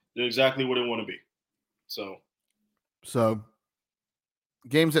conference. They're exactly where they want to be. So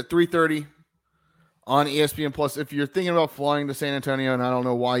games at 3:30 on ESPN Plus. If you're thinking about flying to San Antonio, and I don't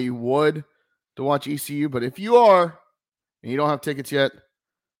know why you would, to watch ECU, but if you are and you don't have tickets yet,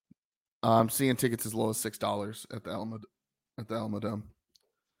 I'm seeing tickets as low as $6 at the Alamo Dome.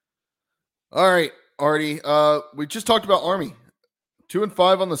 All right, Artie. We just talked about Army,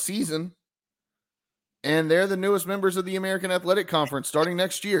 2-5 on the season, and they're the newest members of the American Athletic Conference starting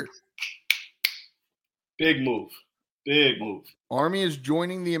next year. Big move. Army is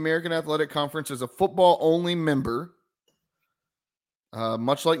joining the American Athletic Conference as a football-only member,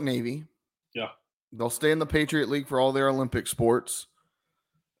 much like Navy. Yeah. They'll stay in the Patriot League for all their Olympic sports.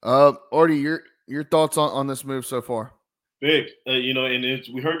 Artie, your thoughts on this move so far? Big. We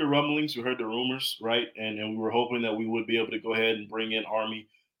heard the rumblings, we heard the rumors, right? And we were hoping that we would be able to go ahead and bring in Army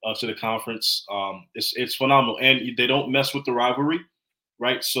to the conference. It's phenomenal, and they don't mess with the rivalry,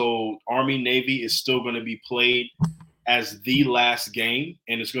 right? So Army-Navy is still going to be played as the last game,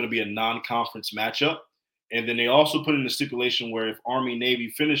 and it's going to be a non-conference matchup. And then they also put in a stipulation where if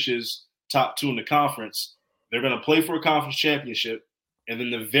Army-Navy finishes top 2 in the conference, they're going to play for a conference championship, and then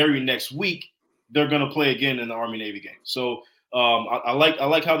the very next week they're going to play again in the Army-Navy game. So I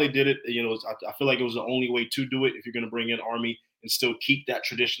like how they did it. I feel like it was the only way to do it if you're going to bring in Army and still keep that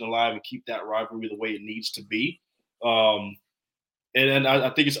tradition alive and keep that rivalry the way it needs to be. And I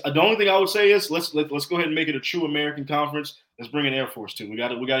think it's the only thing I would say is let's go ahead and make it a true American conference. Let's bring in Air Force too. We got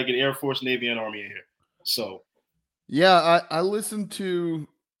to get Air Force, Navy, and Army in here. So, yeah, I listened to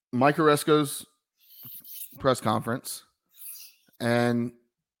Mike Oresco's press conference, and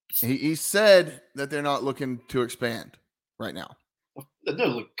he said that they're not looking to expand right now.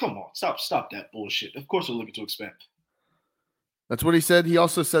 Come on, stop that bullshit. Of course they're looking to expand. That's what he said. He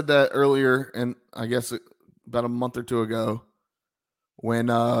also said that earlier, and I guess about a month or two ago, when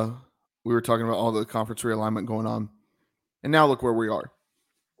we were talking about all the conference realignment going on. And now look where we are.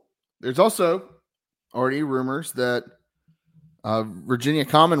 There's also already rumors that Virginia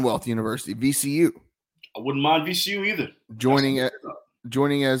Commonwealth University, VCU. I wouldn't mind VCU either. Joining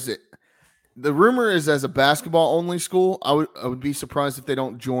as the rumor is as a basketball only school. I would be surprised if they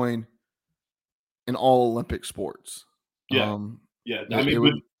don't join in all Olympic sports. Yeah. I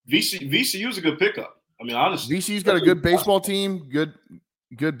mean, VCU is a good pickup. I mean, honestly, VCU's got a good baseball team,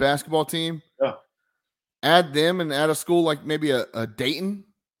 good basketball team. Yeah. Add them and add a school like maybe a Dayton.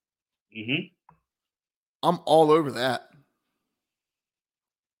 Mm-hmm. I'm all over that.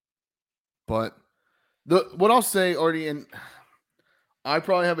 But what I'll say, Artie, and I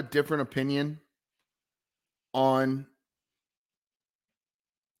probably have a different opinion on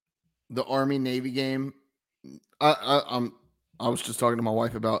the Army-Navy game. I was just talking to my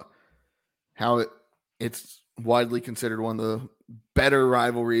wife about how it's widely considered one of the better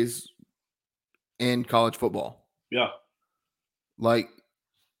rivalries in college football. Yeah. Like,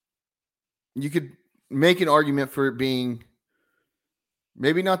 you could make an argument for it being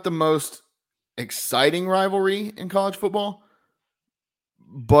maybe not the most exciting rivalry in college football,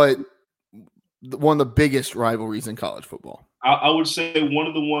 but one of the biggest rivalries in college football. I would say one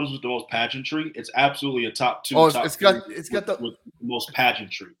of the ones with the most pageantry. It's absolutely a top 2. It's got the most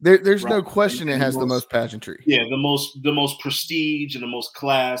pageantry. There's no question it has the most pageantry. Yeah, the most prestige and the most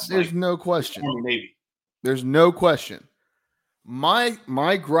class. There's no question. Army Navy. There's no question. My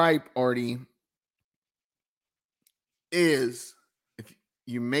gripe, Artie, is if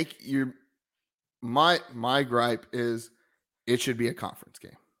you make your my gripe is it should be a conference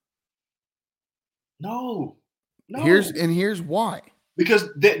game. No. Here's why. Because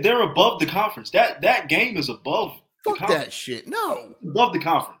they're above the conference. That game is above. Fuck that shit. No. Above the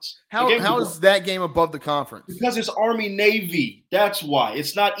conference. How is that game above the conference? Because it's Army Navy. That's why.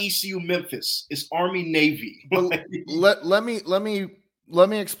 It's not ECU Memphis. It's Army Navy. let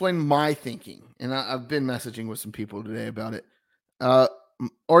me explain my thinking. And I've been messaging with some people today about it.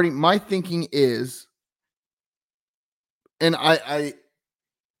 Artie, my thinking is, and I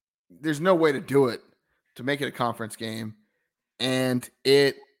there's no way to do it, to make it a conference game and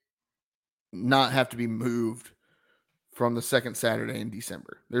it not have to be moved from the second Saturday in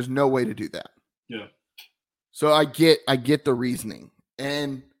December. There's no way to do that. Yeah. So I get the reasoning.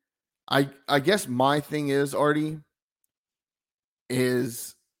 And I guess my thing is, Artie,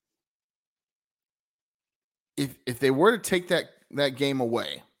 is if they were to take that game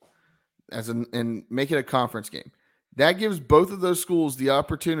away and make it a conference game, that gives both of those schools the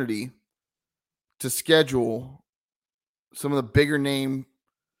opportunity to schedule some of the bigger name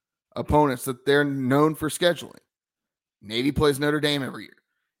opponents that they're known for scheduling. Navy plays Notre Dame every year.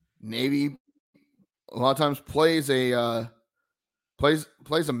 Navy a lot of times plays a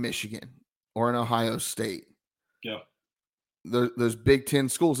Michigan or an Ohio State. Yeah. Those Big Ten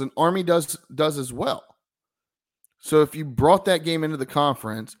schools, and Army does as well. So if you brought that game into the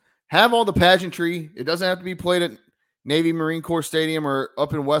conference, have all the pageantry. It doesn't have to be played at Navy Marine Corps Stadium or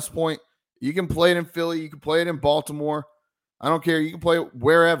up in West Point. You can play it in Philly. You can play it in Baltimore. I don't care. You can play it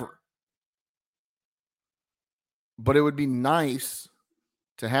wherever. But it would be nice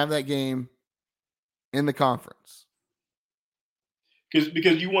to have that game in the conference.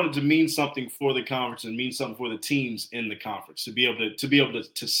 Because you want it to mean something for the conference and mean something for the teams in the conference to be able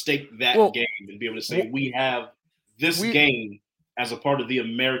to stake that game and be able to say we have this game as a part of the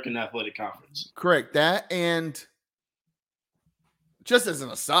American Athletic Conference. Correct. That, and just as an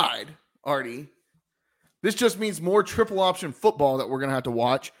aside, Artie, this just means more triple option football that we're going to have to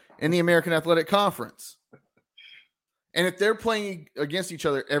watch in the American Athletic Conference. And if they're playing against each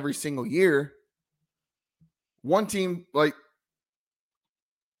other every single year, one team, like,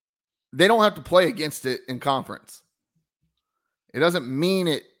 they don't have to play against it in conference. It doesn't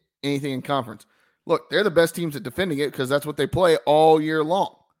mean anything in conference. Look, they're the best teams at defending it because that's what they play all year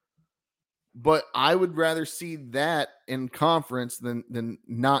long. But I would rather see that in conference than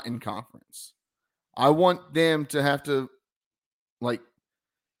not in conference. I want them to have to, like,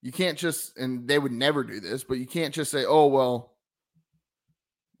 you can't just, and they would never do this, but you can't just say, oh, well,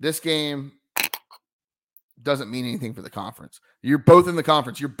 this game doesn't mean anything for the conference. You're both in the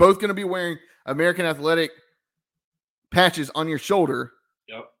conference. You're both going to be wearing American Athletic patches on your shoulder.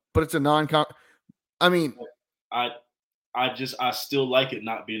 Yep. But it's a non-con. I mean, I still like it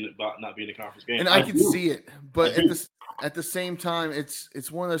not being a conference game. And I can see it, but at the same time,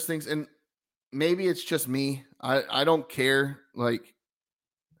 it's one of those things, and maybe it's just me. I don't care. Like,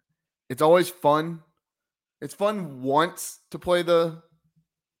 it's always fun. It's fun to play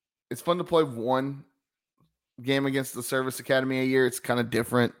one game against the Service Academy a year. It's kind of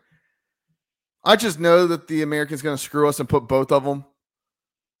different. I just know that the American's going to screw us and put both of them.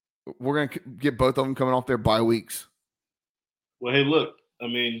 We're going to get both of them coming off their bye weeks. Well, hey, look, I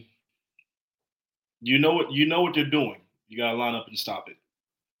mean, you know what they're doing. You got to line up and stop it.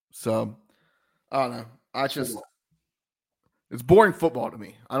 So, I don't know. It's boring football to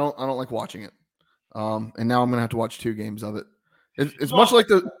me. I don't like watching it. And now I'm going to have to watch 2 games of it. It's much like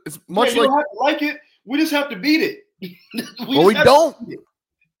you don't have to like it. We just have to beat it. we don't.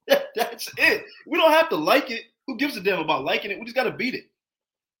 That's it. We don't have to like it. Who gives a damn about liking it? We just got to beat it.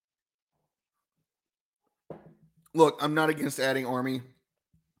 Look, I'm not against adding Army.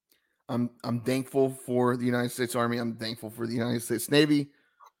 I'm thankful for the United States Army. I'm thankful for the United States Navy.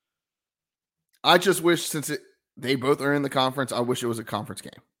 I just wish, since they both are in the conference, I wish it was a conference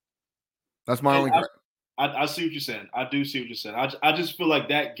game. That's my only gripe. I see what you're saying. I do see what you're saying. I just feel like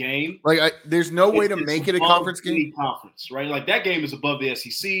that game. Like, there's no way to make it a conference game. Conference, right? Like, that game is above the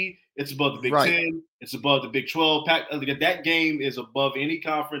SEC. It's above the Big Ten. It's above the Big 12. That game is above any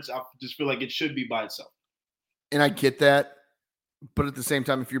conference. I just feel like it should be by itself. And I get that. But at the same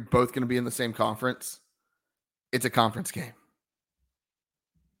time, if you're both going to be in the same conference, it's a conference game.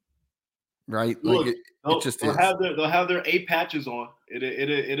 Right? Look, like it just is. They'll have their A patches on.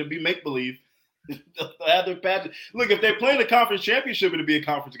 It'll be make-believe. They'll have their patches. Look, if they're playing the conference championship, it'll be a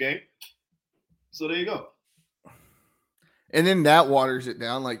conference game. So there you go. And then that waters it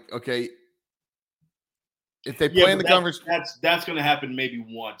down. Like, okay, if they play in the conference, that's going to happen maybe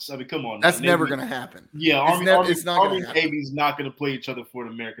once. I mean, come on. That's never going to happen. Yeah, Army Navy's not going to play each other for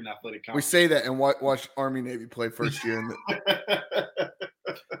an American Athletic Conference. We say that and watch Army Navy play first year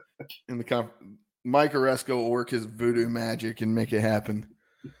in the conference. Mike Oresco will work his voodoo magic and make it happen.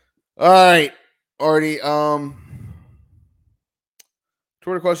 All right, Artie.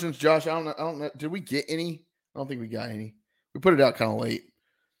 Twitter questions, Josh. I don't know. Did we get any? I don't think we got any. We put it out kind of late.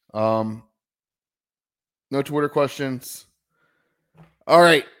 No Twitter questions. All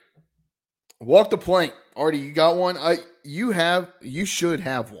right. Walk the plank. Artie, you got one? You should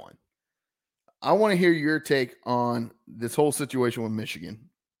have one. I want to hear your take on this whole situation with Michigan.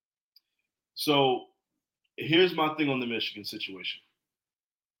 So here's my thing on the Michigan situation.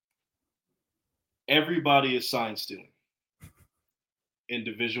 Everybody is sign stealing in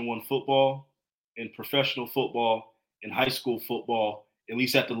Division I football, in professional football, in high school football, at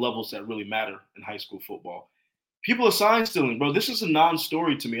least at the levels that really matter in high school football. People are sign stealing, bro. This is a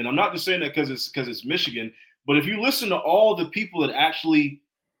non-story to me. And I'm not just saying that because it's Michigan, but if you listen to all the people that actually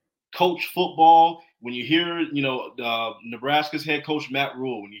coach football, when you hear, Nebraska's head coach Matt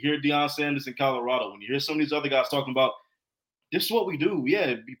Rule, when you hear Deion Sanders in Colorado, when you hear some of these other guys talking about, this is what we do.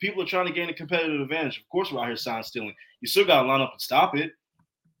 Yeah, people are trying to gain a competitive advantage. Of course, we're out here sign stealing. You still got to line up and stop it.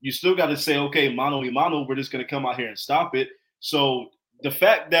 You still got to say, okay, mano y mano, we're just going to come out here and stop it. So the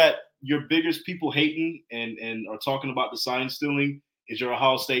fact that your biggest people hating and are talking about the sign stealing is your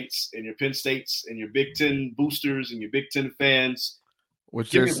Ohio States and your Penn States and your Big Ten boosters and your Big Ten fans.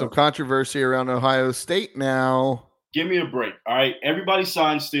 Which there's some controversy around Ohio State now. Give me a break. All right. Everybody's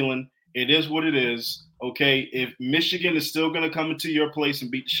sign stealing. It is what it is. Okay. If Michigan is still going to come into your place and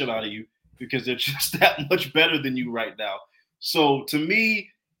beat the shit out of you because they're just that much better than you right now. So to me,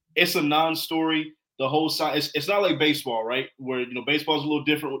 it's a non-story. The whole sign, it's not like baseball, right? Where, baseball's a little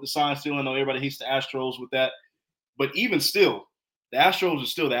different with the sign stealing. I know everybody hates the Astros with that. But even still, the Astros are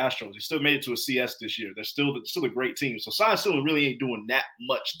still the Astros. They still made it to a CS this year. They're still a great team. So sign stealing really ain't doing that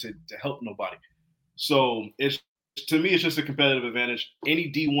much to help nobody. So to me, it's just a competitive advantage.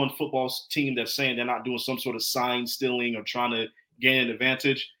 Any D1 football team that's saying they're not doing some sort of sign stealing or trying to gain an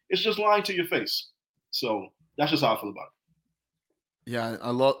advantage, it's just lying to your face. So That's just how I feel about it. Yeah,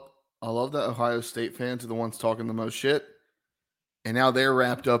 I love that Ohio State fans are the ones talking the most shit. And now they're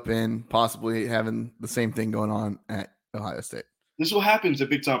wrapped up in possibly having the same thing going on at Ohio State. This is what happens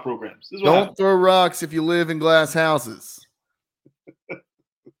at big time programs. Don't throw rocks if you live in glass houses.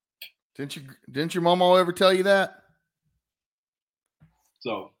 Didn't your mom all ever tell you that?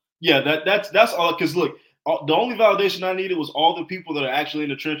 So yeah, that's all. Because look, the only validation I needed was all the people that are actually in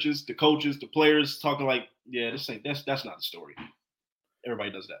the trenches, the coaches, the players, talking like, yeah, that's not the story.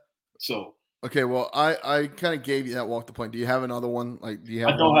 Everybody does that. So okay, well, I kind of gave you that walk the plank. Do you have another one? Like, do you have?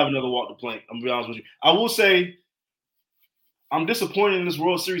 I don't have another walk the plank. I'm gonna be honest with you. I will say, I'm disappointed in this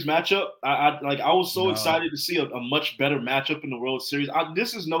World Series matchup. I was so excited to see a much better matchup in the World Series.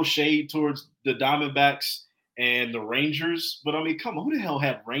 This is no shade towards the Diamondbacks and the Rangers, but I mean, come on, who the hell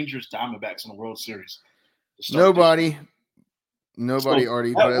had Rangers Diamondbacks in the World Series? Nobody, so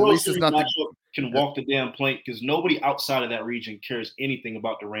Artie. But at least it's not can walk the damn plank because nobody outside of that region cares anything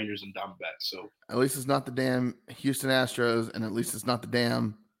about the Rangers and Diamondbacks. So at least it's not the damn Houston Astros, and at least it's not the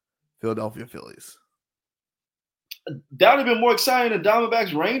damn Philadelphia Phillies. That would have been more exciting than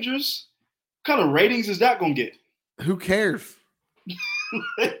Diamondbacks Rangers. What kind of ratings is that going to get? Who cares?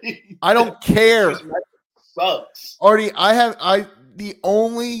 I don't care. Sucks. Artie, the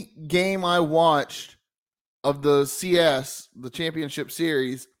only game I watched of the CS, the championship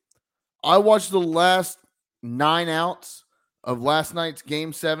series, I watched the last 9 outs of last night's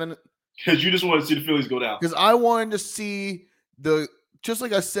game 7. Because you just wanted to see the Phillies go down. Because I wanted to see just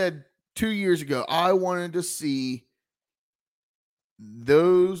like I said 2 years ago, I wanted to see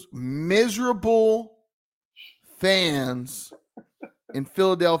those miserable fans in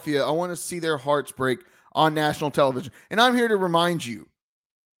Philadelphia. I want to see their hearts break on national television. And I'm here to remind you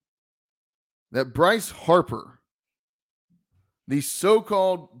that Bryce Harper, the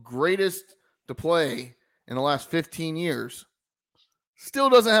so-called greatest to play in the last 15 years, still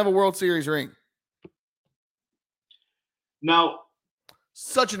doesn't have a World Series ring. Now,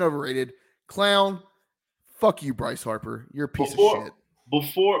 such an overrated clown. Fuck you, Bryce Harper. You're a piece of shit.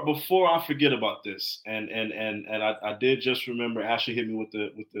 Before I forget about this, and I did just remember Ashley hit me with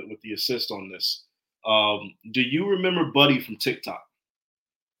the assist on this. Do you remember Buddy from TikTok?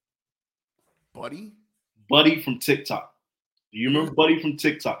 Buddy from TikTok. Do you remember Buddy from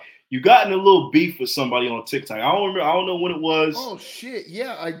TikTok? You got in a little beef with somebody on TikTok. I don't remember. I don't know when it was. Oh shit!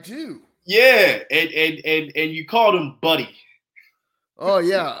 Yeah, I do. Yeah, and you called him Buddy. Oh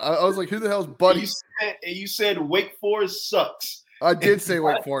yeah, I was like, who the hell's Buddy? And you said Wake Forest sucks. I did say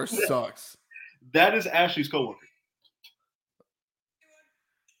Wake Forest sucks. That is Ashley's coworker.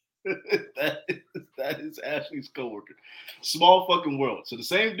 that is Ashley's coworker. Small fucking world. So the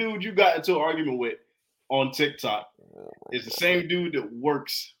same dude you got into an argument with on TikTok is the same dude that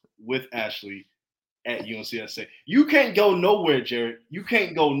works with Ashley at UNCSA. You can't go nowhere, Jared. You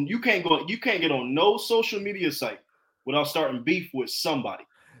can't get on no social media site without starting beef with somebody.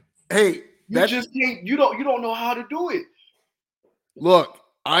 Hey, you just can't. You don't know how to do it. Look,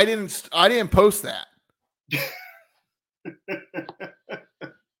 I didn't post that.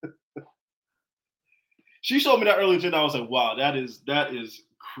 She showed me that earlier today. I was like, wow, that is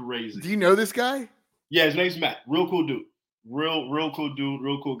crazy. Do you know this guy? Yeah, his name's Matt. Real cool dude. Real cool dude.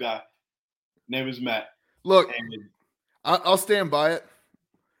 Real cool guy. Name is Matt. Look, I'll stand by it.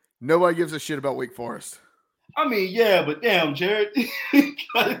 Nobody gives a shit about Wake Forest. I mean, yeah, but damn, Jared, you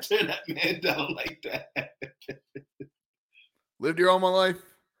gotta tear that man down like that. Lived here all my life.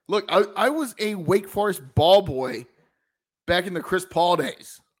 Look, I was a Wake Forest ball boy back in the Chris Paul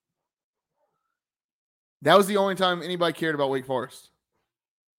days. That was the only time anybody cared about Wake Forest.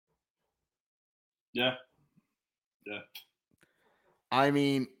 Yeah. I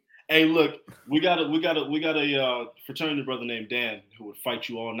mean, hey, look, we got a fraternity brother named Dan who would fight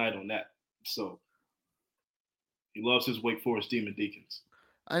you all night on that. So he loves his Wake Forest Demon Deacons.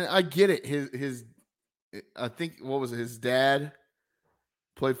 I get it. His I think his dad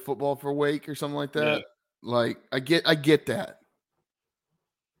played football for Wake or something like that. Yeah. Like I get that.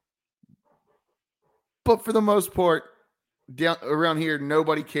 But for the most part, down around here,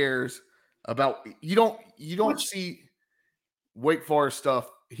 nobody cares about you don't see Wake Forest stuff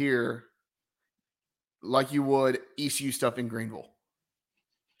here like you would ECU stuff in Greenville.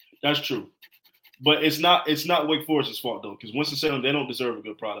 That's true. But it's not Wake Forest's fault though, because Winston-Salem, they don't deserve a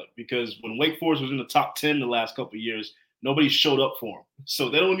good product. Because when Wake Forest was in the top 10 the last couple of years, nobody showed up for them. So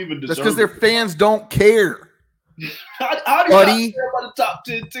they don't even deserve. That's because their fans don't care. How do you not care about the top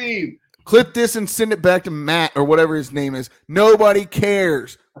 10 team? Clip this and send it back to Matt or whatever his name is. Nobody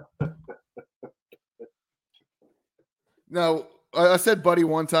cares. No, I said buddy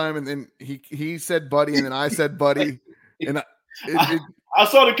one time, and then he said buddy, and then I said buddy, and I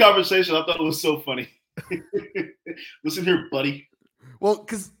saw the conversation. I thought it was so funny. Listen here, buddy. Well,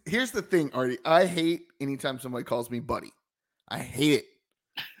 because here's the thing, Artie. I hate anytime somebody calls me buddy. I hate it.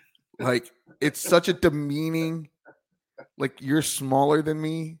 Like, it's such a demeaning, like, you're smaller than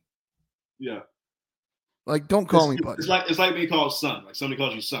me. Yeah. Like, don't call me buddy. It's like being called son. Like, somebody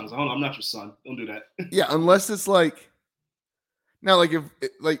calls you son. It's like, hold on, I'm not your son. Don't do that. Yeah, unless it's like, now, like,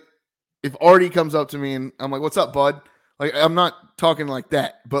 if Artie comes up to me and I'm like, what's up, bud? Like, I'm not talking like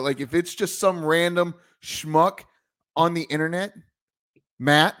that. But, like, if it's just some random schmuck on the internet,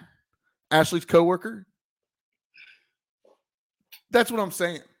 Matt, Ashley's coworker, that's what I'm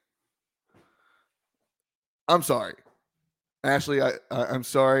saying. I'm sorry. Ashley, I'm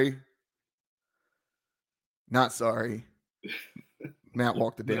sorry. Not sorry. Matt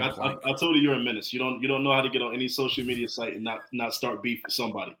walked the damn plank. I told you you're a menace. You don't know how to get on any social media site and not start beef with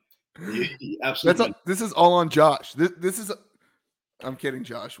somebody. You absolutely. This is all on Josh. This is. I'm kidding,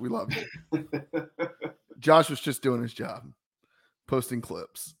 Josh. We love you. Josh was just doing his job, posting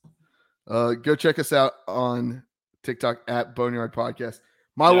clips. Go check us out on TikTok at Boneyard Podcast.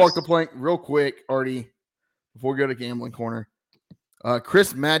 Walk the plank, real quick, Artie, before we go to Gambling Corner.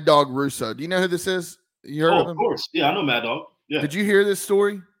 Chris Mad Dog Russo. Do you know who this is? You heard of him? Of course. Yeah, I know Mad Dog. Yeah. Did you hear this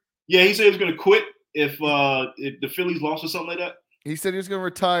story? Yeah, he said he was going to quit if the Phillies lost or something like that. He said he was going to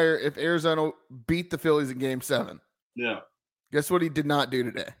retire if Arizona beat the Phillies in Game 7. Yeah. Guess what he did not do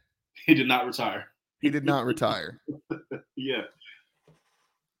today? He did not retire. He did not retire. Yeah.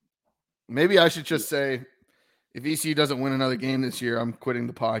 Maybe I should just say, if ECU doesn't win another game this year, I'm quitting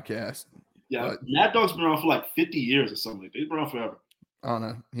the podcast. Yeah, but Mad Dog's been around for like 50 years or something. He's been around forever. I don't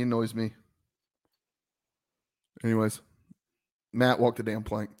know. He annoys me. Anyways, Matt walked the damn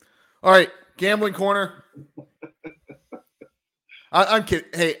plank. All right, Gambling Corner. I'm kidding.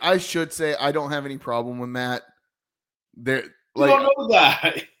 Hey, I should say I don't have any problem with Matt. You don't know the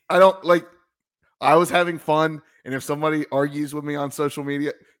guy. I don't like. I was having fun, and if somebody argues with me on social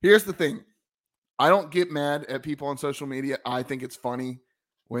media, here's the thing: I don't get mad at people on social media. I think it's funny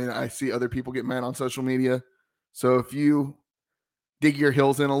when I see other people get mad on social media. So if you dig your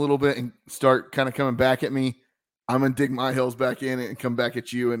heels in a little bit and start kind of coming back at me, I'm going to dig my heels back in and come back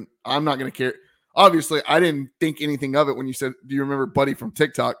at you. And I'm not going to care. Obviously, I didn't think anything of it when you said, do you remember Buddy from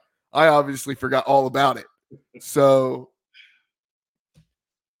TikTok? I obviously forgot all about it. So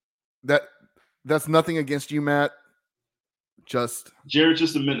that's nothing against you, Matt. Jared's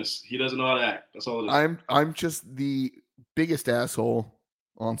just a menace. He doesn't know how to act. That's all it is. I'm just the biggest asshole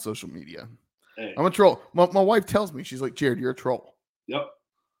on social media. Hey. I'm a troll. My wife tells me, she's like, Jared, you're a troll. Yep.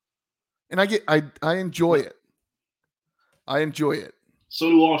 And I enjoy it. I enjoy it. So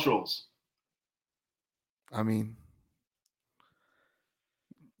do all trolls. I mean,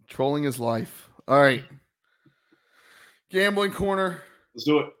 trolling is life. All right. Gambling Corner. Let's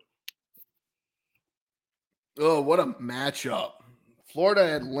do it. Oh, what a matchup.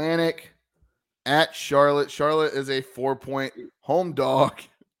 Florida Atlantic at Charlotte. Charlotte is a 4-point home dog.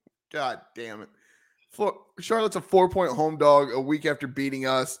 God damn it. Charlotte's a 4-point home dog a week after beating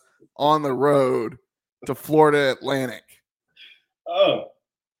us on the road to Florida Atlantic. Oh.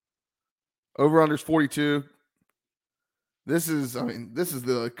 Over-under's 42. This is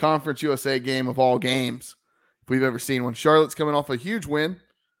the Conference USA game of all games if we've ever seen one. Charlotte's coming off a huge win.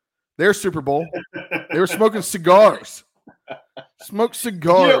 Their Super Bowl. They were smoking cigars. Smoked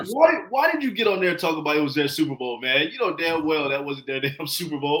cigars. Yeah, why did you get on there and talk about it was their Super Bowl, man? You know damn well that wasn't their damn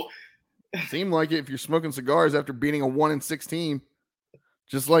Super Bowl. Seemed like it if you're smoking cigars after beating a 1-6 team.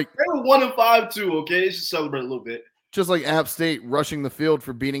 Just like they were 1-5 too, okay? They should celebrate a little bit. Just like App State rushing the field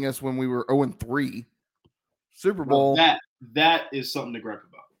for beating us when we were 0-3. Super Bowl. Well, that is something to gripe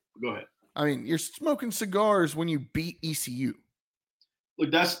about. Go ahead. I mean, you're smoking cigars when you beat ECU.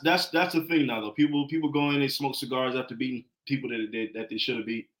 Look, that's the thing now though. People go in and smoke cigars after beating people that they should have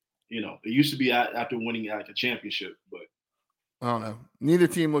beat. You know, it used to be after winning like a championship, but I don't know. Neither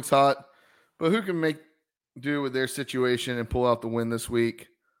team looks hot, but who can make do with their situation and pull out the win this week?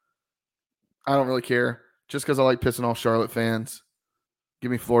 I don't really care. Just because I like pissing off Charlotte fans. Give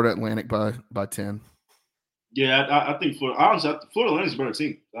me Florida Atlantic by 10. Yeah, I think Florida. Honestly, Florida Atlantic's a better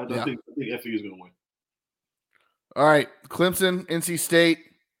team. I think FAU is going to win. All right, Clemson, NC State.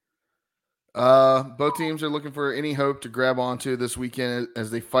 Both teams are looking for any hope to grab onto this weekend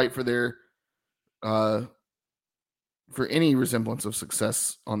as they fight for their for any resemblance of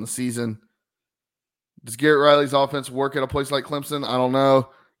success on the season. Does Garrett Riley's offense work at a place like Clemson? I don't know.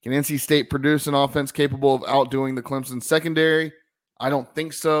 Can NC State produce an offense capable of outdoing the Clemson secondary? I don't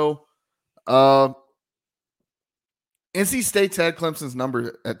think so. NC State's had Clemson's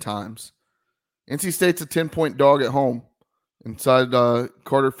number at times. NC State's a 10-point dog at home inside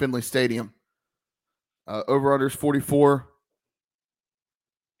Carter Finley Stadium. Over-under's 44.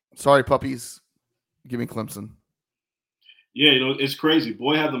 Sorry, puppies. Give me Clemson. Yeah, it's crazy.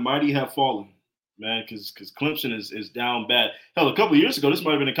 Boy, have the mighty have fallen, man, because Clemson is down bad. Hell, a couple of years ago, this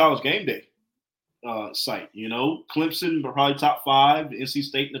might have been a College Game Day site. Clemson probably top 5, NC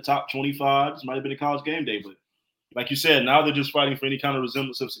State in the top 25. This might have been a College Game Day, but like you said, now they're just fighting for any kind of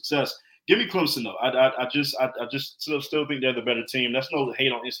resemblance of success. Give me Clemson though. I just still think they're the better team. That's no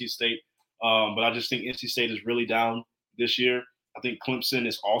hate on NC State, but I just think NC State is really down this year. I think Clemson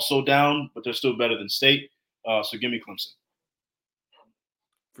is also down, but they're still better than State. So give me Clemson.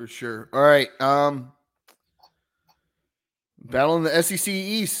 For sure. All right. Battle in the SEC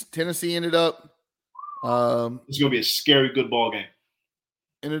East. Tennessee ended up. It's going to be a scary good ball game.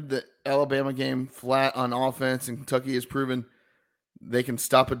 Ended the Alabama game flat on offense, and Kentucky has proven they can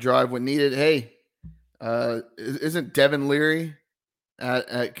stop a drive when needed. Hey, isn't Devin Leary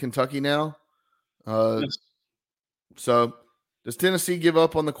at Kentucky now? Yes. So does Tennessee give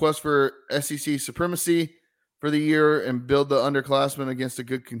up on the quest for SEC supremacy for the year and build the underclassmen against a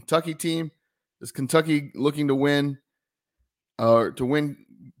good Kentucky team? Is Kentucky looking to win to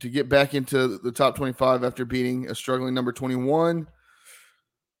get back into the top 25 after beating a struggling number 21?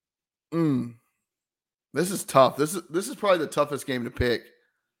 This is tough. This is probably the toughest game to pick.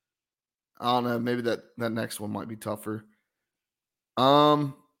 I don't know. Maybe that next one might be tougher.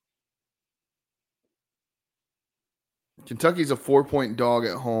 Kentucky's a 4-point dog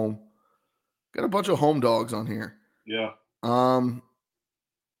at home. Got a bunch of home dogs on here. Yeah. Go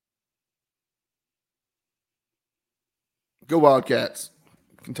Wildcats.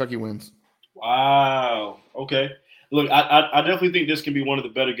 Kentucky wins. Wow. Okay. Look, I definitely think this can be one of the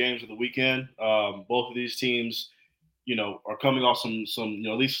better games of the weekend. Both of these teams, are coming off some.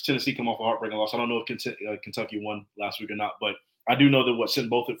 At least Tennessee come off a heartbreaking loss. I don't know if Kentucky won last week or not, but I do know that sitting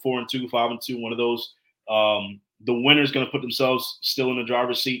both at 4-2, 5-2, one of those. The winner is going to put themselves still in the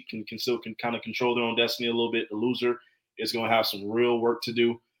driver's seat, can kind of control their own destiny a little bit. The loser is going to have some real work to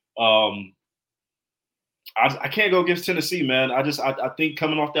do. I can't go against Tennessee, man. I think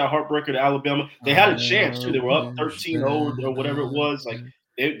coming off that heartbreaker to Alabama, they had a chance too. They were up 13-0 or whatever it was. Like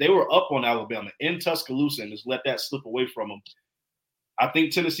they were up on Alabama in Tuscaloosa and just let that slip away from them. I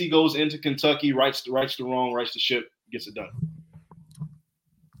think Tennessee goes into Kentucky, rights the wrong, rights the ship, gets it done.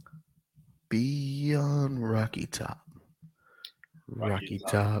 Be on Rocky Top. Rocky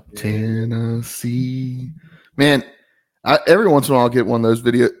Top, Tennessee. Man, every once in a while I'll get one of those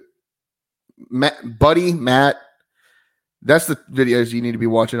videos. Matt, that's the videos you need to be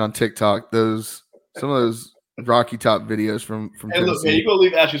watching on TikTok. Some of those Rocky Top videos from Hey, Tennessee. look, man, you gonna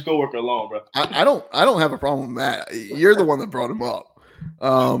leave Ashley's coworker alone, bro. I don't have a problem with Matt. You're the one that brought him up.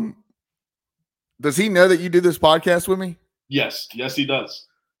 Does he know that you do this podcast with me? Yes, he does.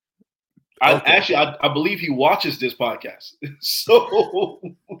 Okay. I believe he watches this podcast. So,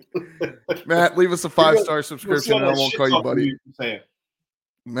 Matt, leave us a 5-star subscription, and I won't call you buddy.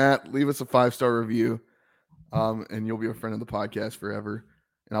 Matt, leave us a 5-star review, and you'll be a friend of the podcast forever,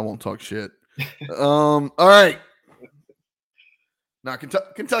 and I won't talk shit. All right. Now,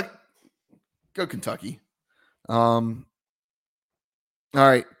 Kentucky. Go Kentucky. All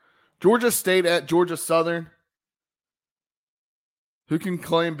right. Georgia State at Georgia Southern. Who can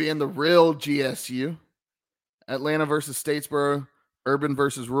claim being the real GSU? Atlanta versus Statesboro, urban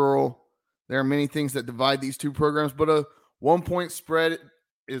versus rural. There are many things that divide these two programs, but a 1-point spread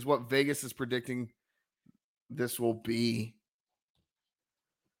is what Vegas is predicting this will be.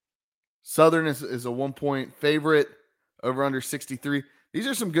 Southern is a 1-point favorite, over under 63. These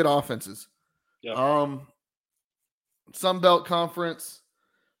are some good offenses. Yeah. Sun Belt Conference.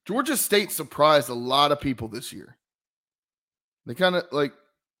 Georgia State surprised a lot of people this year. They kind of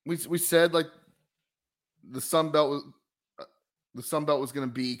we said the Sun Belt was going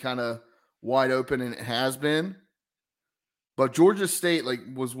to be kind of wide open, and it has been. But Georgia State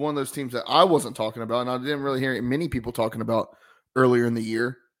was one of those teams that I wasn't talking about, and I didn't really hear many people talking about earlier in the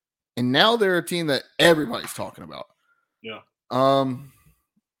year. And now they're a team that everybody's talking about. Yeah.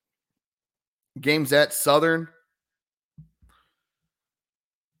 Games at Southern.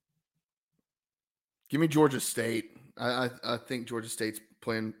 Give me Georgia State. I think Georgia State's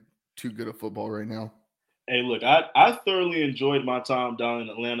playing too good of football right now. Hey, look, I thoroughly enjoyed my time down in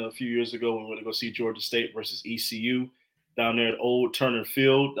Atlanta a few years ago when we went to go see Georgia State versus ECU down there at Old Turner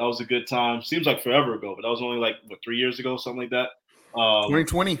Field. That was a good time. Seems like forever ago, but that was only 3 years ago, something like that.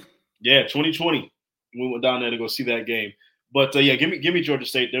 2020. Yeah, 2020. We went down there to go see that game. But yeah, give me Georgia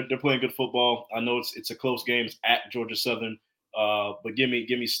State. They're playing good football. I know it's a close game. It's at Georgia Southern. But give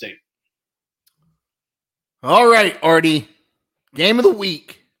me State. All right, Artie. Game of the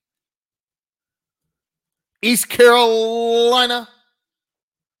week. East Carolina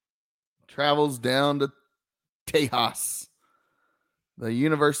travels down to Tejas. The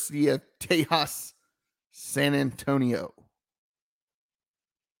University of Tejas, San Antonio.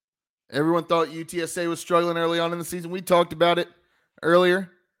 Everyone thought UTSA was struggling early on in the season. We talked about it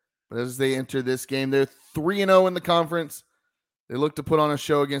earlier. But as they enter this game, they're 3-0 in the conference. They look to put on a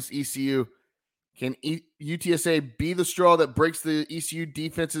show against ECU. Can UTSA be the straw that breaks the ECU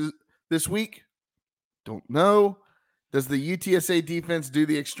defenses this week? Don't know. Does the UTSA defense do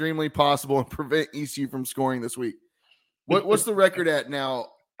the extremely possible and prevent ECU from scoring this week? What's the record at now,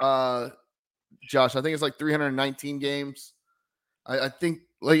 Josh? I think it's like 319 games. I think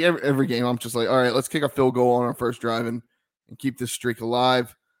like every game, I'm just like, all right, let's kick a field goal on our first drive and keep this streak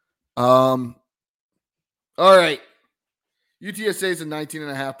alive. All right. UTSA is a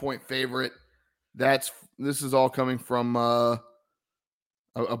 19.5-point favorite. This is all coming from I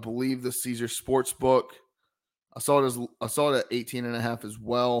believe the Caesar Sportsbook. I saw it at 18.5 as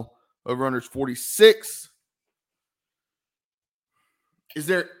well. Over under is 46. Is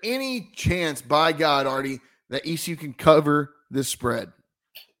there any chance, by God, Artie, that ECU can cover this spread?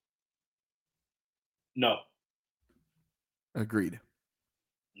 No. Agreed.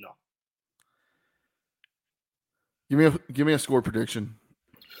 No. Give me a score prediction.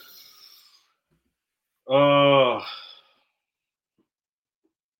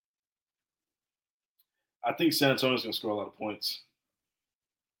 I think San Antonio's going to score a lot of points.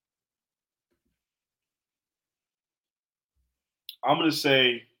 I'm going to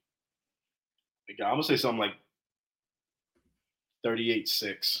say something like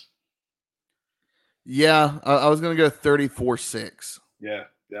 38-6. Yeah, I was going to go 34-6. Yeah.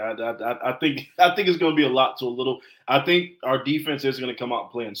 I think it's going to be a lot to a little. I think our defense is going to come out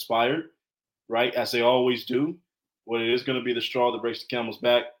and play inspired, right, as they always do. What it is going to be the straw that breaks the camel's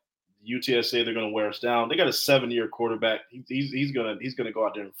back. UTSA, they're going to wear us down. They got a 7-year quarterback. He's going to go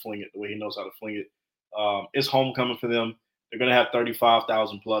out there and fling it the way he knows how to fling it. It's homecoming for them. They're going to have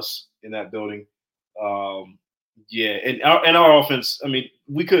 35,000 plus in that building. Yeah, and our offense. I mean,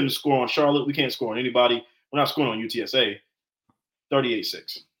 we couldn't score on Charlotte. We can't score on anybody. We're not scoring on UTSA.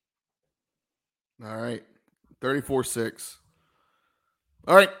 38-6. All right, 34-6.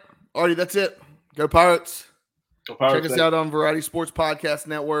 All right, Artie, that's it. Go Pirates. Go Pirates. Check us out on Variety Sports Podcast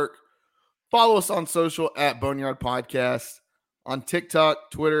Network. Follow us on social at Boneyard Podcast, on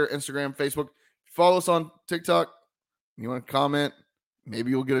TikTok, Twitter, Instagram, Facebook. Follow us on TikTok. You want to comment?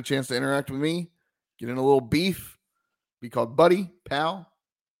 Maybe you'll get a chance to interact with me. Get in a little beef. Be called buddy, pal,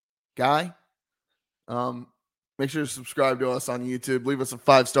 guy. Make sure to subscribe to us on YouTube. Leave us a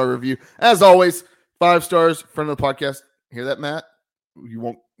 5-star review. As always, 5 stars. Friend of the podcast. Hear that, Matt? You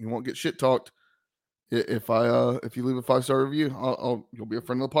won't get shit talked. If you leave a 5-star review, you'll be a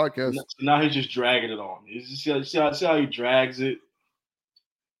friend of the podcast. Now he's just dragging it on. See how he drags it.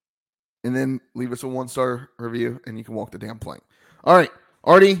 And then leave us a 1-star review, and you can walk the damn plank. All right,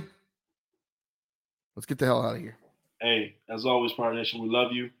 Artie, let's get the hell out of here. Hey, as always, Pirate Nation, we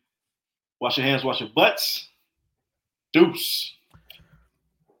love you. Wash your hands, wash your butts. Deuce.